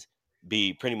Texans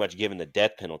be pretty much given the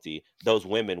death penalty, those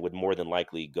women would more than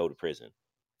likely go to prison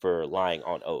for lying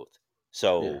on oath. yeah.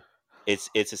 So it's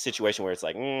a situation where it's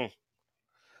like,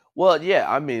 Well, yeah,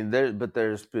 I mean,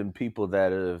 there's been people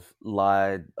that have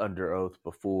lied under oath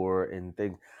before and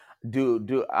things.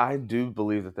 Do I do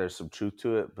believe that there's some truth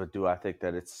to it, but do I think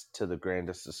that it's to the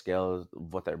grandest of scale of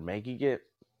what they're making it?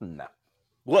 No.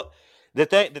 well, the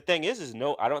thing is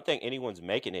no, I don't think anyone's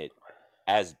making it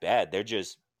as bad. They're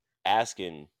just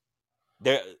asking.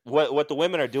 They're what the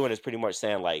women are doing is pretty much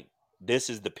saying like, this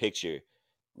is the picture.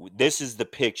 This is the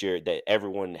picture that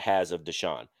everyone has of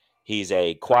Deshaun. He's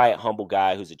a quiet, humble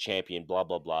guy who's a champion. Blah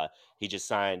blah blah. He just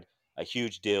signed a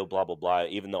huge deal. Blah blah blah.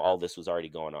 Even though all this was already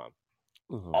going on,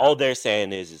 Hmm. all they're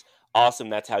saying is awesome.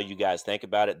 That's how you guys think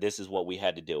about it. This is what we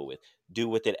had to deal with. Do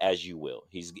with it as you will.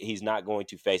 He's not going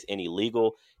to face any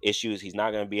legal issues. He's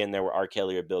not going to be in there with R.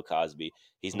 Kelly or Bill Cosby.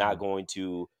 He's not Hmm. going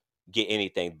to get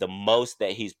anything. The most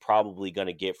that he's probably going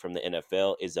to get from the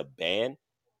NFL is a ban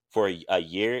for a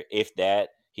year, if that.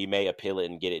 He may appeal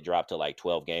it and get it dropped to like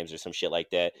 12 games or some shit like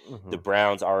that. The Hmm.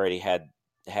 Browns already had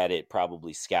it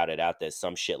probably scouted out that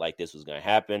some shit like this was going to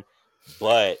happen,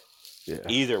 but Yeah.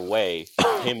 either way,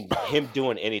 him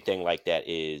doing anything like that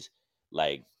is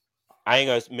like, I ain't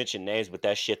gonna mention names, but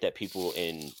that shit that people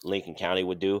in Lincoln County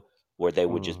would do, where they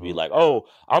would just be Hmm. like, "Oh,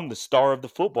 I'm the star of the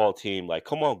football team. Like,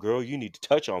 come on, girl, you need to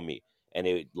touch on me." And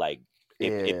it like,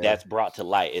 if Yeah. that's brought to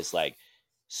light, it's like,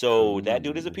 so that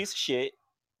dude is a Ooh. piece of shit.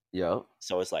 Yep.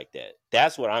 So it's like that.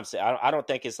 That's what I'm saying. I don't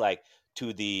think it's like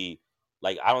to the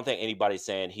like. I don't think anybody's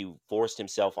saying he forced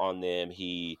himself on them.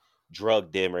 He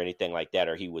drugged them or anything like that,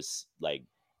 or he was like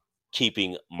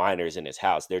keeping minors in his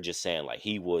house. They're just saying like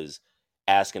he was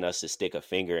asking us to stick a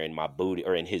finger in my booty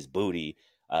or in his booty.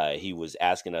 He was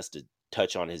asking us to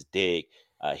touch on his dick.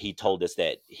 He told us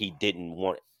that he didn't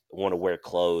want to wear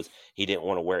clothes. He didn't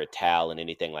want to wear a towel and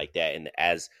anything like that. And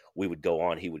as we would go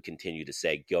on, he would continue to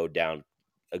say, go down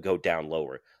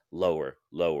lower, lower,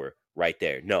 lower, right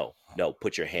there. No, no,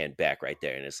 put your hand back right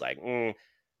there." And it's like,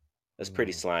 that's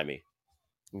pretty Hmm. slimy.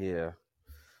 Yeah.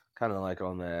 Kind of like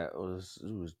on that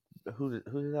who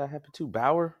did that happen to?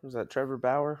 Bauer? Was that Trevor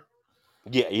Bauer?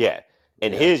 Yeah, yeah.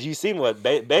 And Yeah. you seen what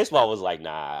baseball was like?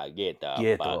 Nah, get the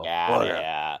Get fuck the out of fuck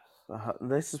out. here.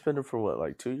 They suspended for what,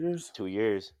 like 2 years? 2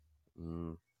 years.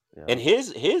 Mm, And yeah.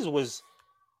 his was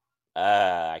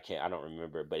I don't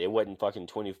remember, but it wasn't fucking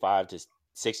 25 to It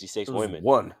 66 was women.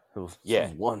 one. It Yeah,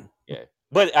 was one. yeah.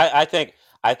 But I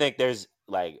think there's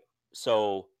like,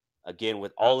 so again,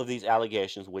 with all of these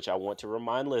allegations, which I want to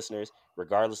remind listeners,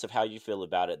 regardless of how you feel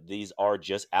about it, these are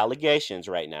just allegations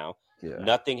right now. Yeah.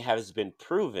 Nothing has been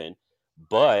proven,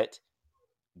 but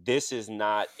this is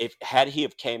not, if had he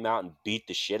have came out and beat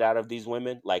the shit out of these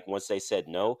women, like once they said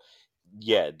no,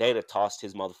 yeah, they'd have tossed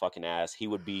his motherfucking ass. He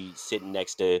would be sitting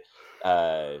next to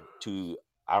I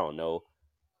don't know,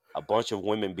 a bunch of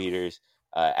women beaters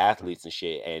athletes and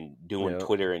shit, and doing Yep.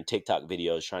 Twitter and TikTok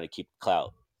videos trying to keep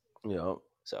clout. Yep.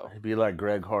 So, He'd be like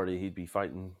Greg Hardy. He'd be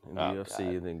fighting in the oh UFC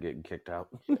god, and then getting kicked out.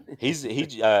 he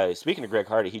speaking of Greg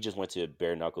Hardy, he just went to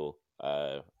bare knuckle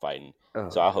fighting.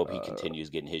 So Oh I hope he god. continues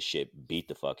getting his shit beat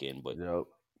the fuck in. But Yep.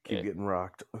 Keep yeah, getting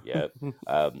rocked. yeah.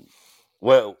 Um,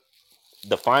 well,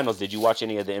 the finals. Did you watch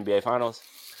any of the NBA finals?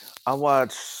 I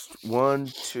watched 1,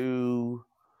 2,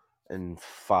 and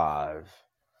 5.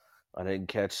 I didn't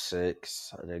catch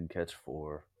 6. I didn't catch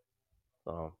 4.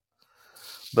 Um,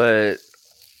 but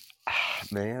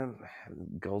man,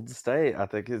 Golden State. I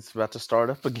think it's about to start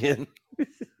up again.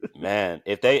 Man,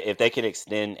 if they can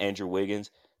extend Andrew Wiggins,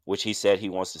 which he said he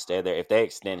wants to stay there, if they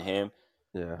extend him,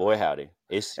 Yeah. boy howdy,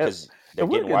 it's And, because they're and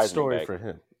what a getting good Wiseman story back. for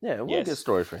him. Yeah, what a good Yes,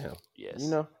 story for him. You yes,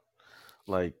 know,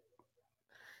 like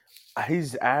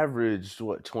he's averaged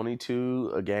what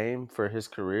 22 a game for his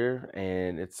career,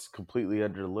 and it's completely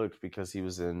underlooked because he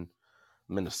was in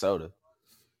Minnesota.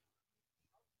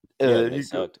 yeah. And they He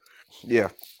go, sucked. yeah,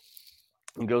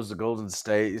 he goes to Golden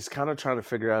State. He's kind of trying to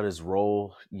figure out his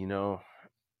role.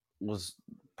 Was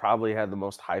probably had the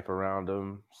most hype around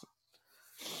him.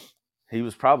 He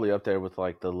was probably up there with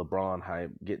like the LeBron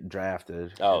hype getting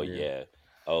drafted, Oh and then yeah,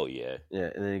 oh yeah. yeah,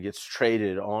 and then he gets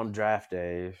traded on draft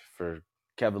day for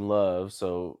Kevin Love.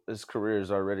 So his career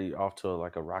is already off to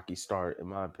like a rocky start, in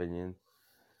my opinion.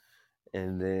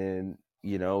 And then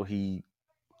he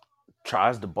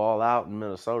tries to ball out in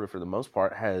Minnesota for the most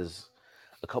part. Has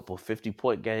a couple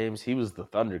 50-point games. He was the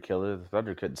Thunder killer. The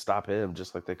Thunder couldn't stop him,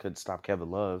 just like they couldn't stop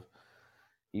Kevin Love.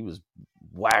 He was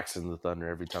waxing the Thunder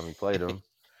every time he played them.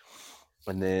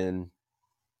 And then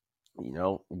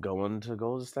going to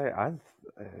Golden State,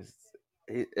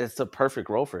 it's a perfect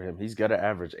role for him. He's got to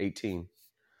average 18,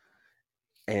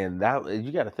 and that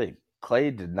you got to think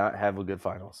Clay did not have a good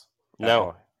finals at No,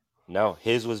 all. no,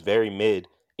 his was very mid,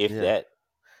 if Yeah, that.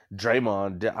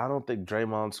 Draymond. I don't think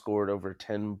Draymond scored over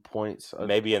 10 points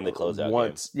Maybe in the closeout game.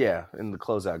 once. Yeah, in the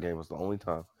closeout game was the only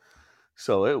time.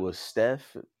 So it was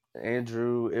Steph,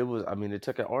 Andrew. It was. I mean, it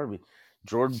took an army.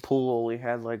 Jordan Poole only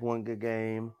had like one good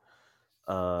game.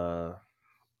 Uh,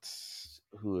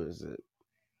 who is it?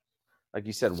 Like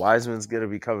you said, Wiseman's gonna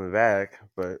be coming back,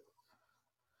 but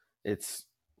it's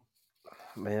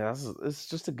man, it's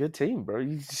just a good team, bro.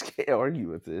 You just can't argue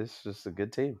with this. It's just a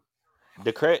good team.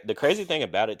 The crazy thing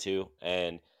about it too,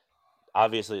 and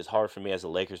obviously it's hard for me as a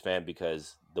Lakers fan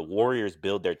because the Warriors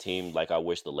build their team like I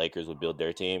wish the Lakers would build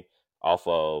their team off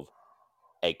of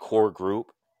a core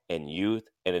group and youth,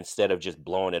 and instead of just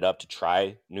blowing it up to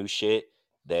try new shit,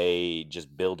 they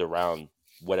just build around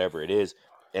whatever it is.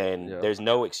 And Yeah. there's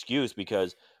no excuse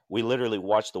because we literally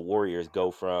watched the Warriors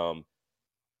go from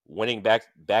winning back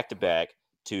to back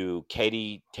to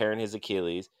Katie tearing his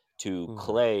Achilles to Mm-hmm.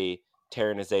 Clay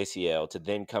tearing his ACL to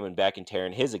then coming back and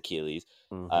tearing his Achilles,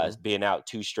 Mm-hmm. being out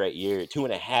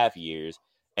 2.5 years,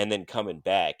 and then coming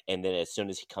back. And then as soon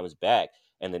as he comes back,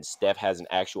 and then Steph has an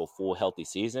actual full healthy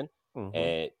season, Mm-hmm.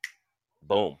 and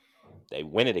boom, they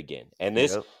win it again. And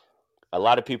this, Yep. a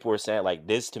lot of people were saying like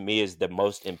this to me is the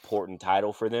most important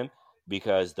title for them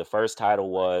because the first title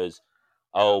was,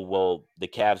 oh well, the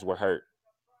Cavs were hurt.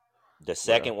 The Yeah.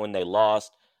 second one they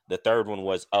lost. The third one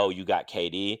was, oh, you got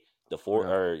KD.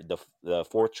 Yeah. The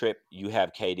fourth trip you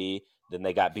have KD. Then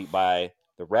they got beat by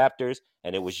the Raptors,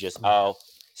 and it was just, oh,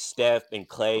 Steph and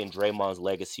Clay and Draymond's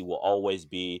legacy will always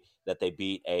be that they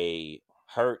beat a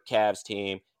hurt Cavs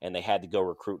team and they had to go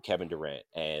recruit Kevin Durant.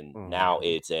 And now Mm-hmm.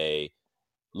 it's a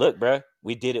look, bruh,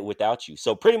 we did it without you.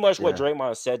 So pretty much what Yeah.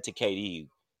 Draymond said to KD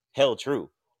held true.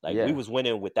 Like we Yeah. was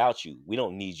winning without you. We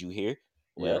don't need you here.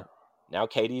 Yeah. Well, now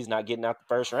KD's not getting out the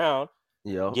first round,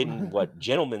 Yep. getting what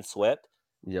gentleman swept.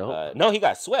 Yep. No, he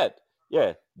got swept.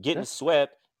 Yeah, getting Yeah.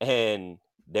 swept, and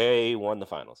they won the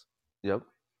finals. Yep.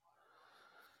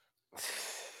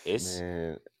 It's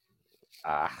Man,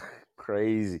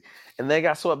 crazy. And they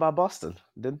got swept by Boston,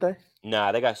 didn't they?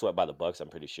 nah, they got swept by the Bucks. I'm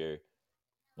pretty sure.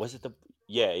 Was it the?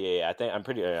 Yeah. I think I'm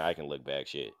pretty. I can look back.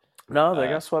 Shit. No, they Uh,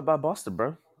 got swept by Boston,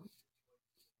 bro.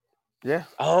 Yeah.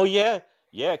 oh yeah,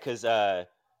 because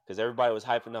everybody was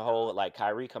hyping the whole like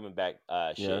Kyrie coming back.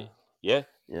 Yeah. Shit. Yeah,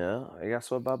 Yeah. They got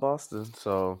swept by Boston.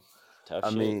 So, tough I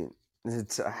shit. mean,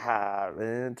 it's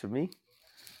man, to me.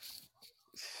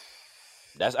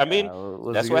 That's I mean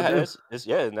What's he that's what gonna do?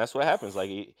 yeah, and that's what happens. Like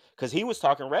because he was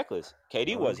talking reckless.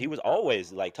 KD Uh, was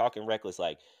always like talking reckless,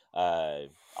 like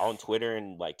on Twitter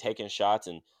and like taking shots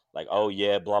and like oh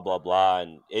yeah blah blah blah,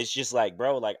 and it's just like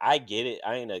bro, like I get it.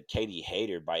 I ain't a KD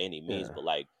hater by any means, yeah. but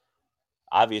like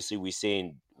obviously we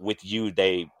seen with you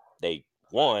they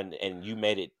won and you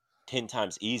made it 10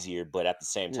 times easier, but at the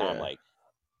same time Yeah. like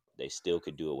they still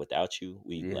could do it without you.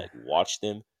 We Yeah, like watched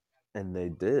them. and they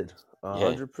did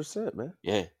Yeah, 100%, man.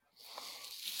 yeah.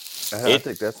 And I It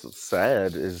think that's what's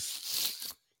sad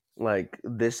is like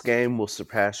this game will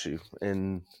surpass you,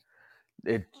 and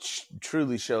it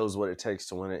truly shows what it takes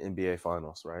to win an NBA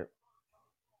Finals, right?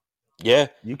 yeah,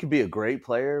 You can be a great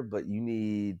player, but you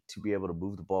need to be able to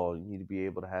move the ball. You need to be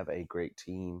able to have a great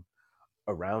team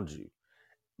around you,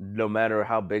 no matter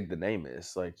how big the name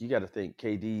is. Like you got to think,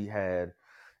 KD had,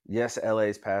 yes,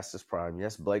 LA's past his prime,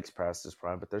 yes, Blake's past his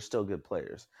prime, but they're still good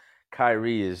players.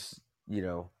 Kyrie is, you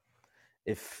know,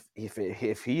 if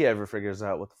he ever figures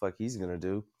out what the fuck he's gonna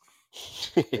do,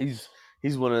 he's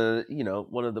he's one of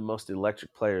the most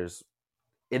electric players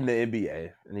in the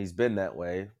NBA, and he's been that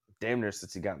way damn near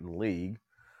since he got in the league.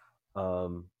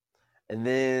 Um, and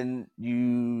then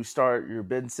you start your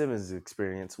Ben Simmons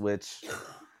experience, which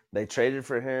they traded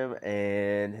for him,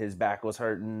 and his back was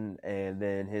hurting, and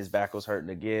then his back was hurting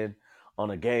again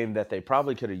on a game that they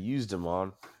probably could have used him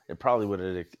on. It probably would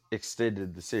have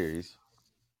extended the series.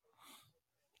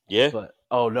 yeah, But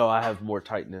oh no, I have more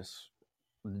tightness.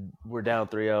 We're down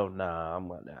 3-0.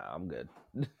 I'm good.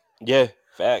 yeah.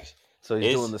 Facts. So he's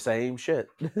doing It's the same shit.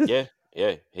 yeah,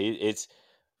 yeah. It's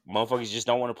motherfuckers just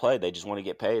don't want to play. They just want to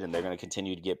get paid, and they're going to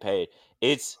continue to get paid.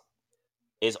 It's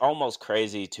it's almost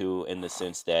crazy too, in the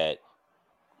sense that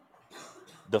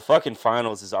the fucking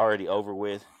finals is already over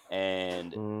with,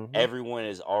 and Hmm. everyone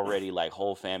is already like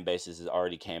whole fan bases has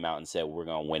already came out and said we're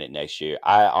gonna win it next year.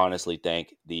 I honestly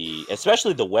think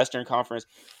especially the Western Conference,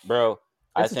 bro.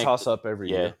 I It's a think toss up every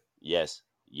yeah, year. yes,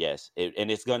 yes,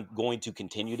 and it's going to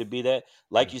continue to be that.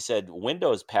 Like Mm. you said,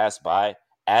 windows pass by.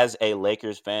 As a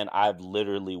Lakers fan, I've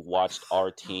literally watched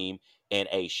our team in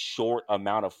a short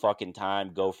amount of fucking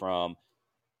time go from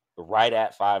right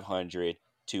at 500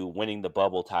 to winning the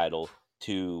bubble title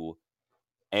to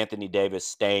Anthony Davis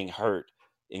staying hurt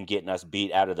and getting us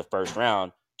beat out of the first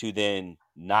round to then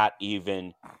not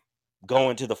even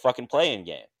going to the fucking playing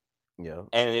game. Yeah,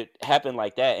 And it happened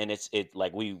like that. And it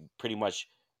like we pretty much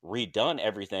redone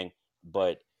everything,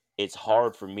 but it's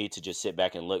hard for me to just sit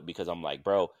back and look because I'm like,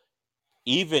 bro,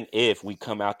 even if we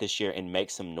come out this year and make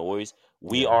some noise,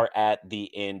 we yeah, are at the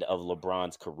end of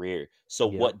LeBron's career. So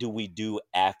yep, what do we do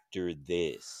after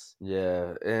this?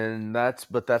 yeah, and that's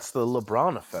the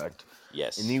LeBron effect.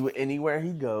 Yes. Anywhere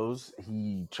he goes,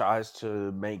 he tries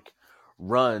to make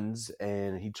runs,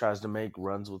 and he tries to make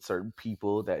runs with certain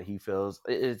people that he feels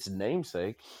it's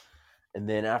namesake. And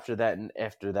then after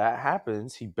that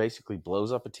happens, he basically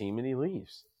blows up a team and he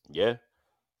leaves. Yeah.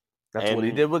 That's what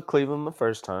he And did with Cleveland the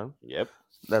first time. yep.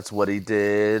 That's what he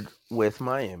did with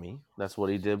Miami. That's what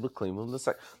he did with Cleveland the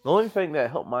second. The only thing that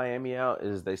helped Miami out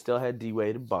is they still had D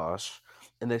Wade and Bosch,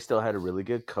 and they still had a really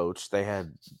good coach. They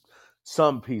had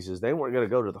some pieces. They weren't going to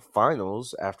go to the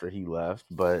finals after he left,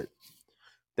 but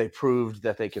they proved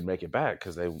that they could make it back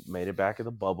because they made it back in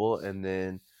the bubble, and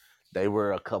then they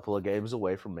were a couple of games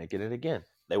away from making it again.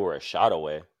 They were a shot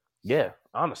away. Yeah,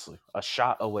 honestly, a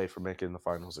shot away from making the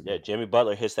finals Yeah, again. Jimmy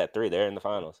Butler hits that three. They're in the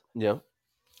finals. Yeah.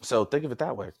 So think of it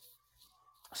that way.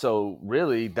 So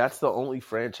really, that's the only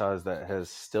franchise that has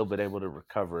still been able to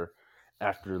recover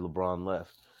after LeBron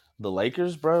left. The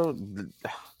Lakers, bro.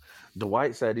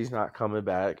 Dwight said he's not coming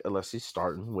back unless he's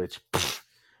starting. Which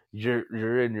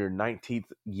you're in your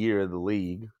 19th year of the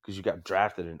league because you got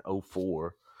drafted in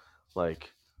 '04.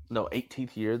 Like, no,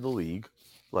 18th year of the league.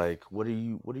 Like, what are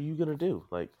you gonna do?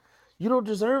 Like, you don't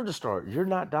deserve to start. You're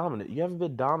not dominant. You haven't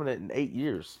been dominant in 8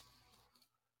 years.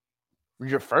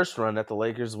 Your first run at the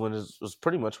Lakers was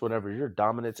pretty much whenever your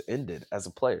dominance ended as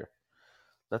a player.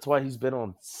 That's why he's been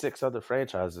on 6 other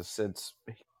franchises since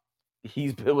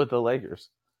he's been with the Lakers.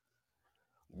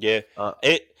 Yeah, Uh,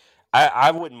 it.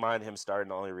 I wouldn't mind him starting.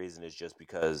 The only reason is just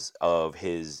because of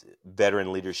his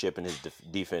veteran leadership and his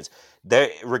defense. There,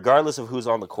 regardless of who's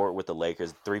on the court with the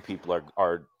Lakers, three people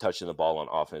are touching the ball on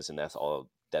offense, and that's all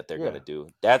that they're yeah. gonna do.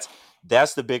 That's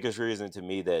the biggest reason to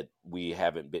me that we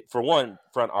haven't been, for one,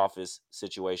 front office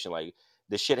situation. Like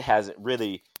the shit hasn't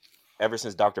really, ever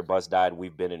since Dr. Bus died,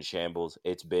 we've been in shambles.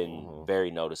 It's been Hmm. very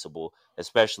noticeable,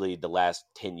 especially the last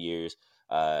 10 years.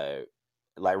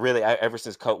 Like really, ever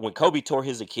since when Kobe tore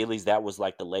his Achilles, that was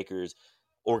like the Lakers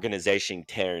organization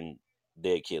tearing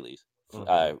the Achilles.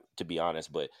 Hmm. To be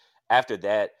honest, but after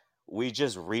that, we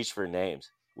just reach for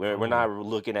names. We're Hmm. not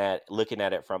looking at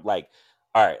it from like,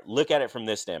 all right, look at it from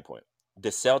this standpoint. The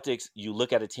Celtics, you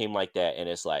look at a team like that, and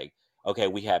it's like, okay,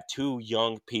 we have two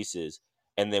young pieces,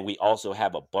 and then we also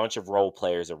have a bunch of role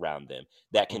players around them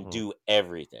that can Hmm. do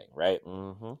everything, right?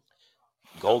 Hmm.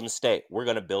 Golden State, we're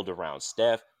going to build around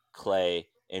Steph, Clay,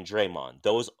 and Draymond.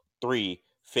 Those three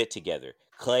fit together.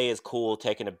 Clay is cool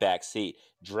taking a back seat.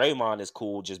 Draymond is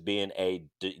cool just being a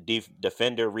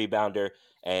defender, rebounder,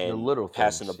 The and little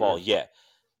passing the things, ball. yeah. Yeah.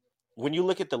 When you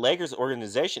look at the Lakers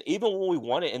organization, even when we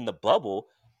won it in the bubble,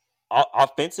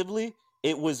 offensively,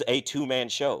 it was a two-man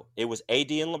show. It was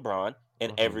AD and LeBron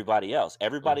and Mm-hmm. everybody else.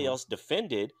 Everybody Mm-hmm. else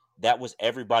defended. That was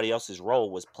everybody else's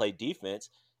role, was play defense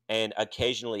and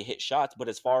occasionally hit shots. But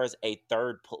as far as a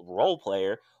third role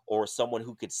player or someone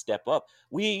who could step up,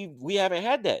 we haven't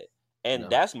had that. And No.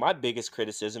 that's my biggest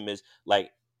criticism is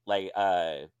like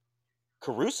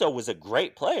Caruso was a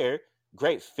great player,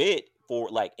 great fit for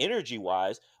like energy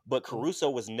wise, but Caruso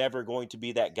was never going to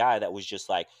be that guy that was just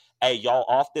like, "Hey, y'all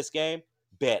off this game?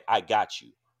 Bet I got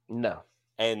you." No.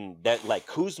 And that like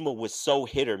Kuzma was so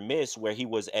hit or miss where he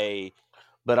was a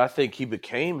But I think he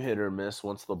became hit or miss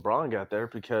once LeBron got there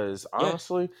because yeah,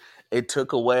 honestly, it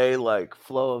took away like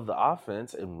flow of the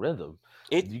offense and rhythm.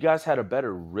 it You guys had a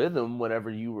better rhythm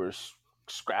whenever you were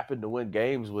scrapping to win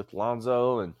games with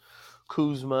Lonzo and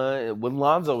Kuzma. And when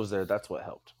Lonzo was there, that's what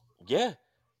helped. yeah.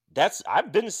 That's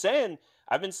I've been saying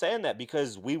that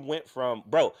because we went from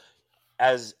bro,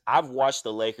 as I've watched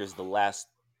the Lakers the last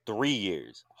 3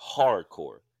 years,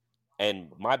 hardcore.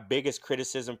 And my biggest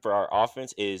criticism for our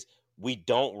offense is we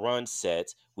don't run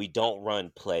sets, we don't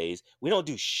run plays, we don't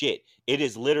do shit. It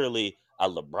is literally a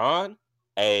LeBron,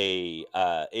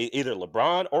 either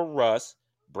LeBron or Russ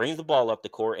brings the ball up the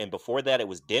court, and before that it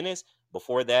was Dennis.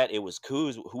 Before that it was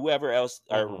Kuz, whoever else,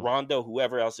 or Mm-hmm. Rondo,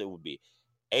 whoever else it would be.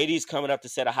 80's coming up to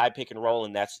set a high pick and roll,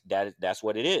 and that's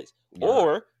what it is. Yeah.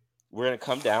 Or we're gonna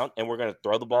come down and we're gonna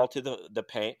throw the ball to the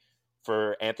paint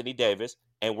for Anthony Davis,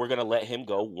 and we're gonna let him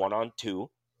go 1-on-2,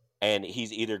 and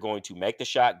he's either going to make the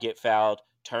shot, get fouled,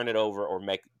 turn it over, or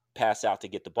make pass out to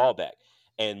get the ball back.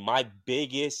 And my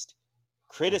biggest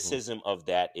Mm-hmm. criticism of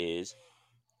that is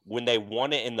when they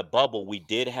won it in the bubble, we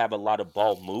did have a lot of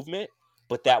ball movement,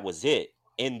 but that was it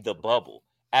in the bubble.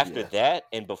 After Yeah. that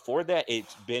and before that,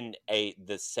 it's been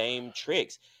the same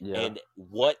tricks. Yeah. And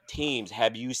what teams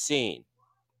have you seen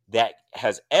that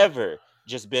has ever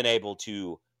just been able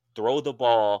to throw the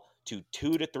ball to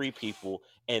 2 to 3 people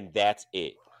and that's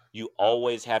it? You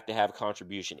always have to have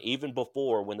contribution. Even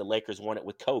before when the Lakers won it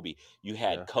with Kobe, you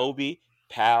had Yeah. Kobe,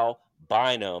 Powell,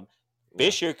 Bynum. Yeah.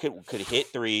 Fisher could hit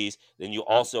threes. Then you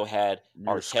also had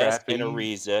You're Artest and scrappy.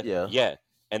 Ariza. Yeah. Yeah.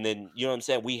 And then, you know what I'm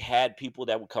saying? We had people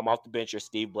that would come off the bench, or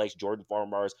Steve Blake, Jordan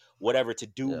Farmars, whatever, to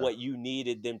do Yeah. what you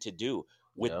needed them to do.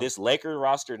 With Yeah. this Laker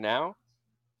roster now,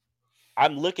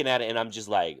 I'm looking at it and I'm just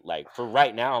like for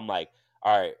right now, I'm like,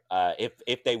 all right,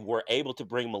 if they were able to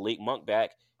bring Malik Monk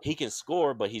back, he can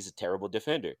score, but he's a terrible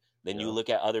defender. Then you Yeah. look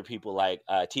at other people like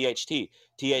THT.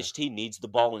 Yeah. THT needs the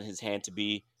ball in his hand to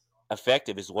be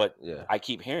effective, is what Yeah. I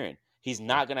keep hearing. He's Yeah.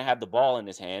 not going to have the ball in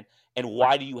his hand. And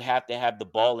why do you have to have the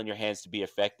ball in your hands to be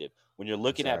effective? When you're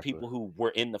looking at Exactly. people who were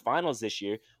in the finals this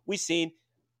year, we've seen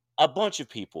a bunch of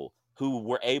people who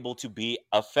were able to be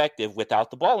effective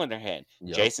without the ball in their hand.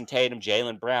 Yep. Jason Tatum,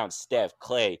 Jalen Brown, Steph,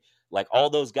 Clay, like all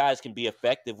those guys can be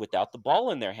effective without the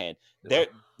ball in their hand. Yeah. They're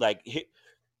like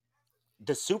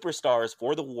the superstars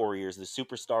for the Warriors, the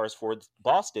superstars for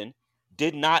Boston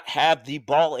did not have the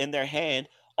ball in their hand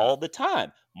all the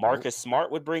time. Nope. Marcus Smart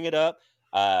would bring it up.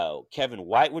 Kevin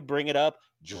White would bring it up.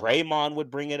 Draymond would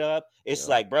bring it up. It's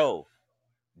Yeah. like, bro,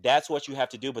 that's what you have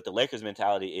to do. But the Lakers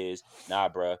mentality is, nah,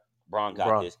 bro, Bron got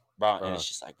Bro. this. Bron, and Bro. it's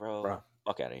just like, bro, Bro.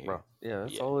 fuck out of here. Bro. Yeah,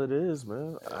 that's Yeah. all it is,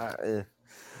 man. Yeah.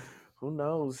 Who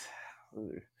knows?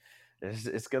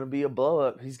 It's gonna be a blow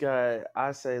up.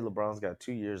 I say LeBron's got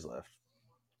 2 years left.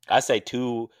 I say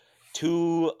two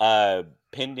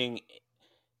pending.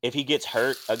 If he gets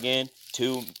hurt again,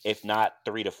 2, if not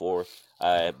 3 to 4.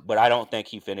 But I don't think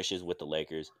he finishes with the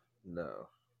Lakers. No.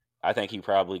 I think he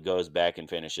probably goes back and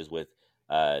finishes with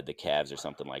the Cavs or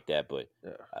something like that. But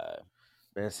Yeah.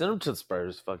 Man, send him to the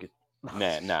Spurs. Fuck it.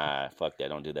 nah, fuck that.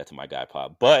 Don't do that to my guy,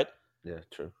 Pop. But Yeah,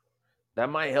 true. That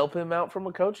might help him out from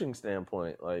a coaching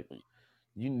standpoint. Like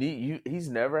he's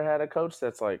never had a coach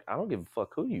that's like, I don't give a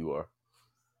fuck who you are.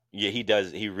 yeah, he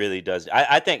does. He really does.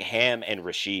 I think Ham and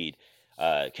Rashid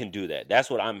can do that. That's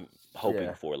what I'm hoping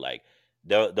Yeah. for. Like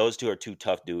those two are two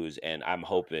tough dudes, and I'm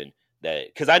hoping that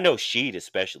because I know Sheed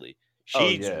especially. Oh,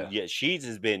 Sheed's yeah. Sheed's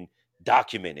has been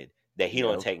documented that he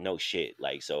don't Yep. take no shit.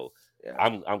 Like so, Yeah.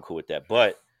 I'm cool with that.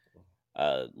 But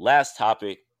last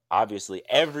topic. Obviously,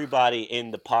 everybody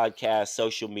in the podcast,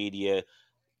 social media,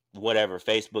 whatever,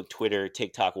 Facebook, Twitter,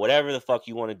 TikTok, whatever the fuck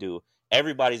you want to do,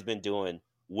 everybody's been doing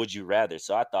Would You Rather.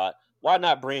 So I thought, why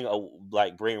not bring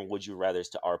Would You Rathers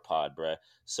to our pod, bruh?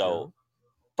 So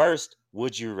first,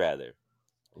 Would you rather?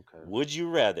 Okay. Would you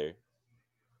rather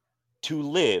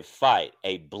to fight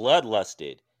a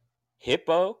bloodlusted,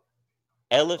 hippo,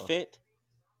 elephant,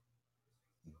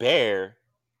 bear,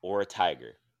 or a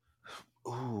tiger?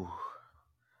 Ooh,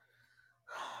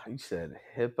 you said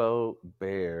hippo,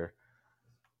 bear,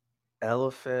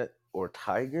 elephant, or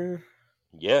tiger?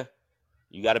 Yeah,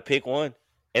 you got to pick one.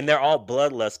 And they're all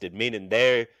bloodlusted, meaning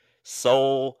their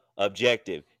sole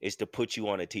objective is to put you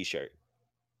on a t-shirt.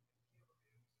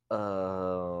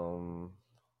 Um,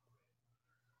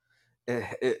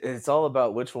 it's all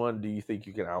about which one do you think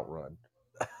you can outrun.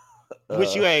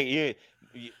 Which uh, you ain't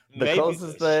the maybe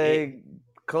shit.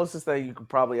 closest thing you could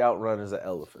probably outrun is an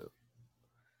elephant.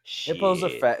 Hippos are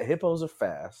Shit. fat. Hippos are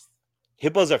fast.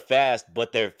 Hippos are fast,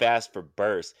 but they're fast for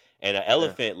bursts. And an Yeah,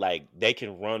 elephant, like they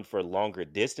can run for longer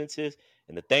distances.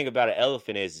 And the thing about an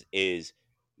elephant is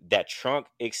that trunk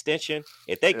extension.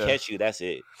 If they yeah. catch you, that's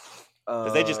it.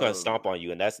 Because they're just gonna Um, stomp on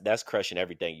you, and that's crushing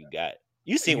everything you got.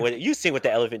 you, You seen what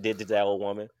the elephant did to that old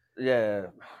woman? yeah.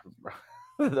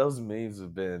 Those memes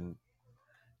have been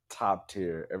top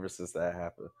tier ever since that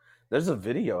happened. There's a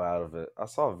video out of it. I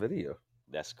saw a video.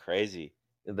 That's crazy.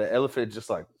 The elephant just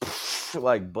like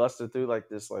like busted through like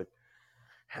this like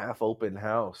half open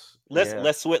house. Yeah.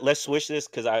 Let's switch this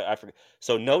because I forgot.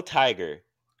 So no tiger,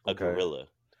 a Okay. gorilla.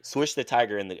 Switch the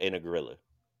tiger in a gorilla.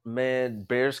 Man,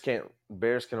 bears can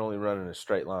only run in a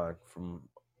straight line from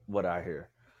what I hear.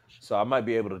 So I might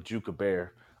be able to juke a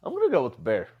bear. I'm gonna go with the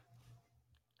bear.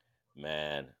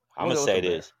 Man, I'm I'm gonna gonna go with the say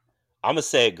bear. this. I'm gonna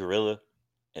say a gorilla,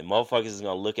 and motherfuckers is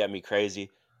gonna look at me crazy,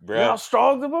 You know how bruh.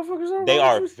 strong the motherfuckers are, They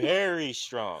are bro? very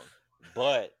strong,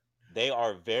 but they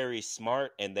are very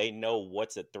smart and they know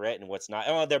what's a threat and what's not.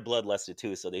 Oh, they're bloodlusted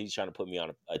too, so he's trying to put me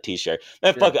on a t-shirt.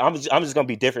 Man, Yeah. fuck it. I'm just gonna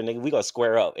be different, nigga. We gonna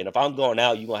square up. And if I'm going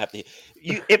out, you gonna have to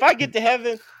you if I get to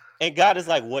heaven and God is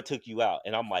like, what took you out?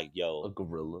 And I'm like, A yo,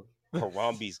 gorilla.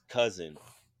 Harambe's cousin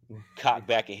cocked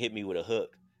back and hit me with a hook.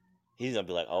 He's gonna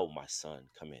be like, oh my son,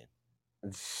 come in.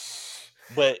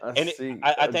 But I and see.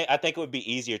 I think it would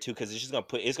be easier too because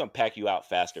it's gonna pack you out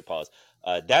faster. Pause.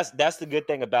 That's the good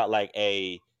thing about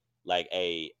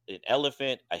an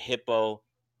elephant, a hippo,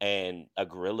 and a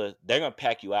gorilla. They're gonna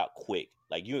pack you out quick.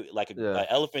 Like Yeah. an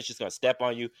elephant's just gonna step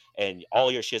on you and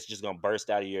all your shit's just gonna burst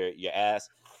out of your ass.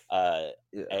 Uh,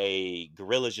 Yeah. a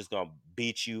gorilla's just gonna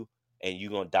beat you and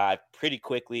you're gonna die pretty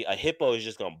quickly. A hippo is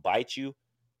just gonna bite you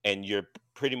and you're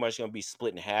pretty much gonna be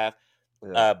split in half.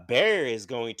 Yeah. A bear is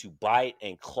going to bite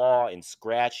and claw and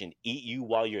scratch and eat you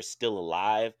while you're still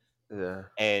alive. Yeah.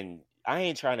 And I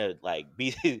ain't trying to like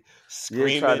be You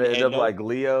ain't trying screaming to end and up no, like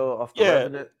Leo off the yeah,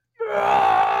 Revenant.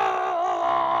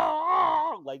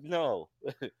 like no,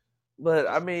 But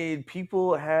I mean,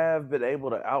 people have been able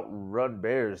to outrun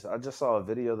bears. I just saw a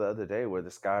video the other day where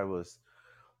this guy was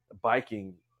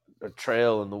biking a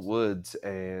trail in the woods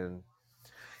and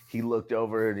he looked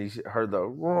over and he heard the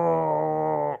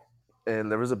roar,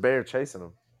 and there was a bear chasing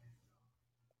him.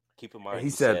 keep in And mind you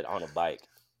said on a bike.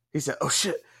 he said, "Oh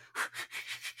shit."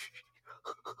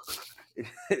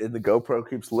 And the GoPro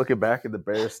keeps looking back and the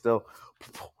bear is still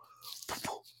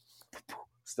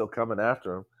coming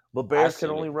after him. But I bears can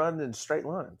seen only it, run in straight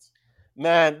lines.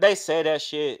 man. They say that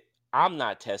shit. I'm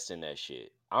not testing that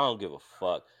shit. I don't give a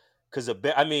fuck. Cause a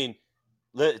bear. I mean,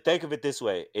 think of it this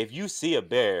way: if you see a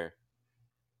bear,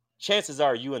 chances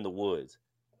are you in the woods.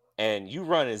 And you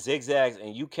run in zigzags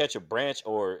and you catch a branch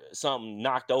or something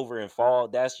knocked over and fall,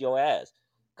 that's your ass.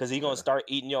 Cause he gonna start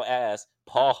eating your ass.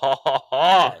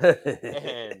 Pause.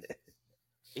 And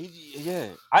yeah.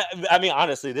 I mean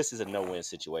honestly, this is a no-win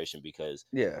situation because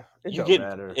Yeah, it you don't get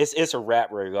matter. it's a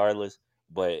wrap regardless.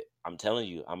 But I'm telling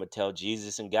you, I'm gonna tell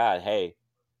Jesus and God, hey,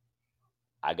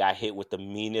 I got hit with the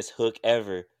meanest hook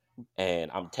ever. And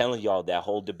I'm telling y'all that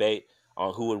whole debate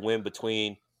on who would win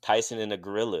between Tyson and a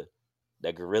gorilla,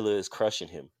 that gorilla is crushing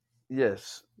him.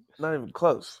 Yes, not even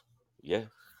close. Yeah.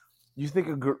 You think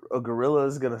a gorilla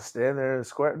is gonna stand there and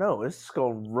square? No, it's just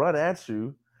gonna run at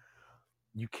you.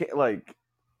 You can't like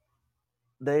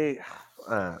they.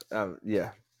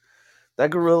 Yeah,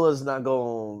 that gorilla is not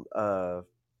gonna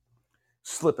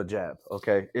slip a jab.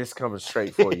 Okay, it's coming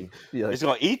straight for you. Yeah, It's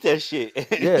gonna eat that shit and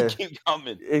yeah, keep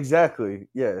coming. exactly.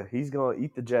 Yeah, he's gonna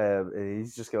eat the jab and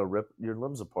he's just gonna rip your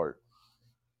limbs apart.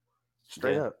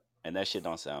 Straight Yeah. up. And that shit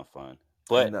don't sound fun.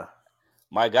 But No.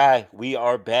 my guy, we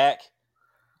are back.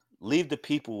 Leave the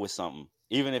people with something.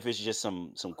 Even if it's just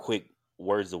some quick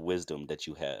words of wisdom that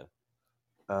you have.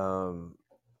 Um,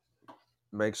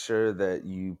 make sure that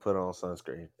you put on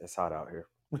sunscreen. It's hot out here.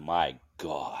 My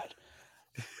God.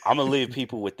 I'm gonna leave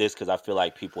people with this because I feel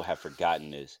like people have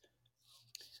forgotten this.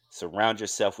 Surround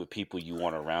yourself with people you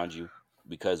want around you.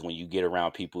 Because when you get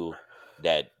around people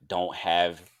that don't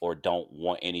have or don't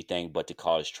want anything but to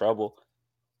cause trouble,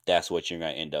 that's what you're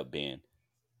gonna end up being.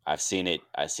 I've seen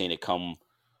it come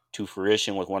to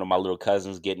fruition with one of my little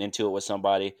cousins getting into it with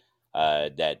somebody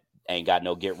that ain't got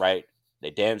no get right they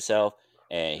damn self,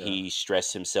 and Yeah. he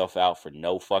stressed himself out for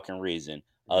no fucking reason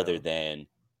Yeah. other than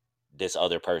this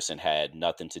other person had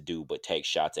nothing to do but take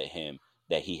shots at him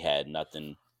that he had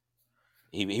nothing.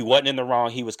 He wasn't in the wrong.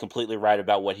 He was completely right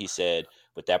about what he said,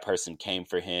 but that person came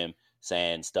for him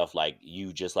saying stuff like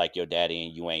you just like your daddy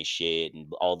and you ain't shit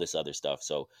and all this other stuff.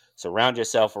 So surround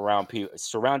yourself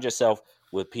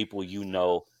with people you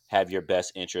know have your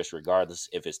best interest regardless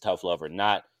if it's tough love or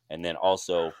not, and then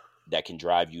also that can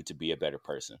drive you to be a better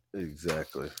person.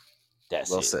 Exactly. That's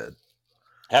Well it. said.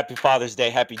 Happy Father's Day.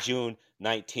 Happy June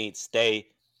 19th. Stay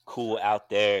cool out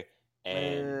there.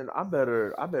 And Man, I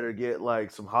better get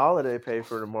like some holiday pay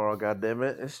for tomorrow. God damn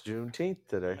it, it's Juneteenth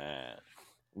today. man,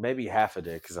 Maybe half a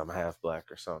day because I'm half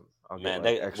black or something. I'll get like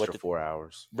they extra 4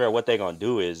 hours. bro, what they gonna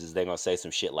do is they gonna say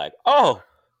some shit like, "Oh,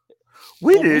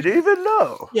 We well, didn't even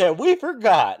know. yeah, we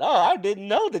forgot. Oh, I didn't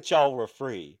know that y'all were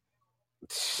free."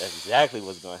 That's exactly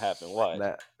what's gonna happen. Watch,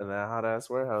 That hot ass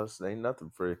warehouse ain't nothing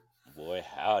free. boy,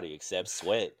 howdy, except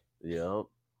sweat. Yep.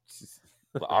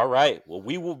 But all right, well,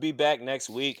 we will be back next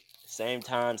week, same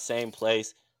time, same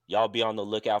place. Y'all be on the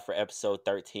lookout for episode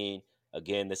 13.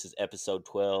 Again, this is episode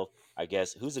 12. I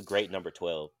guess who's a great number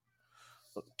 12?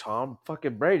 Tom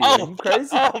fucking Brady. Are Oh, you crazy?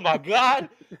 oh my God.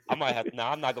 I might have no,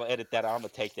 I'm not gonna edit that. I'm gonna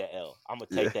take that L. I'm gonna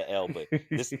Yeah. take that L, but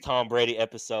this is Tom Brady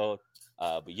episode.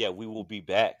 But yeah, we will be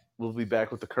back. We'll be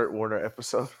back with the Kurt Warner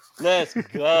episode. Let's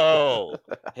go.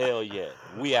 Hell yeah.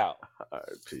 We out. All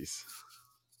right, peace.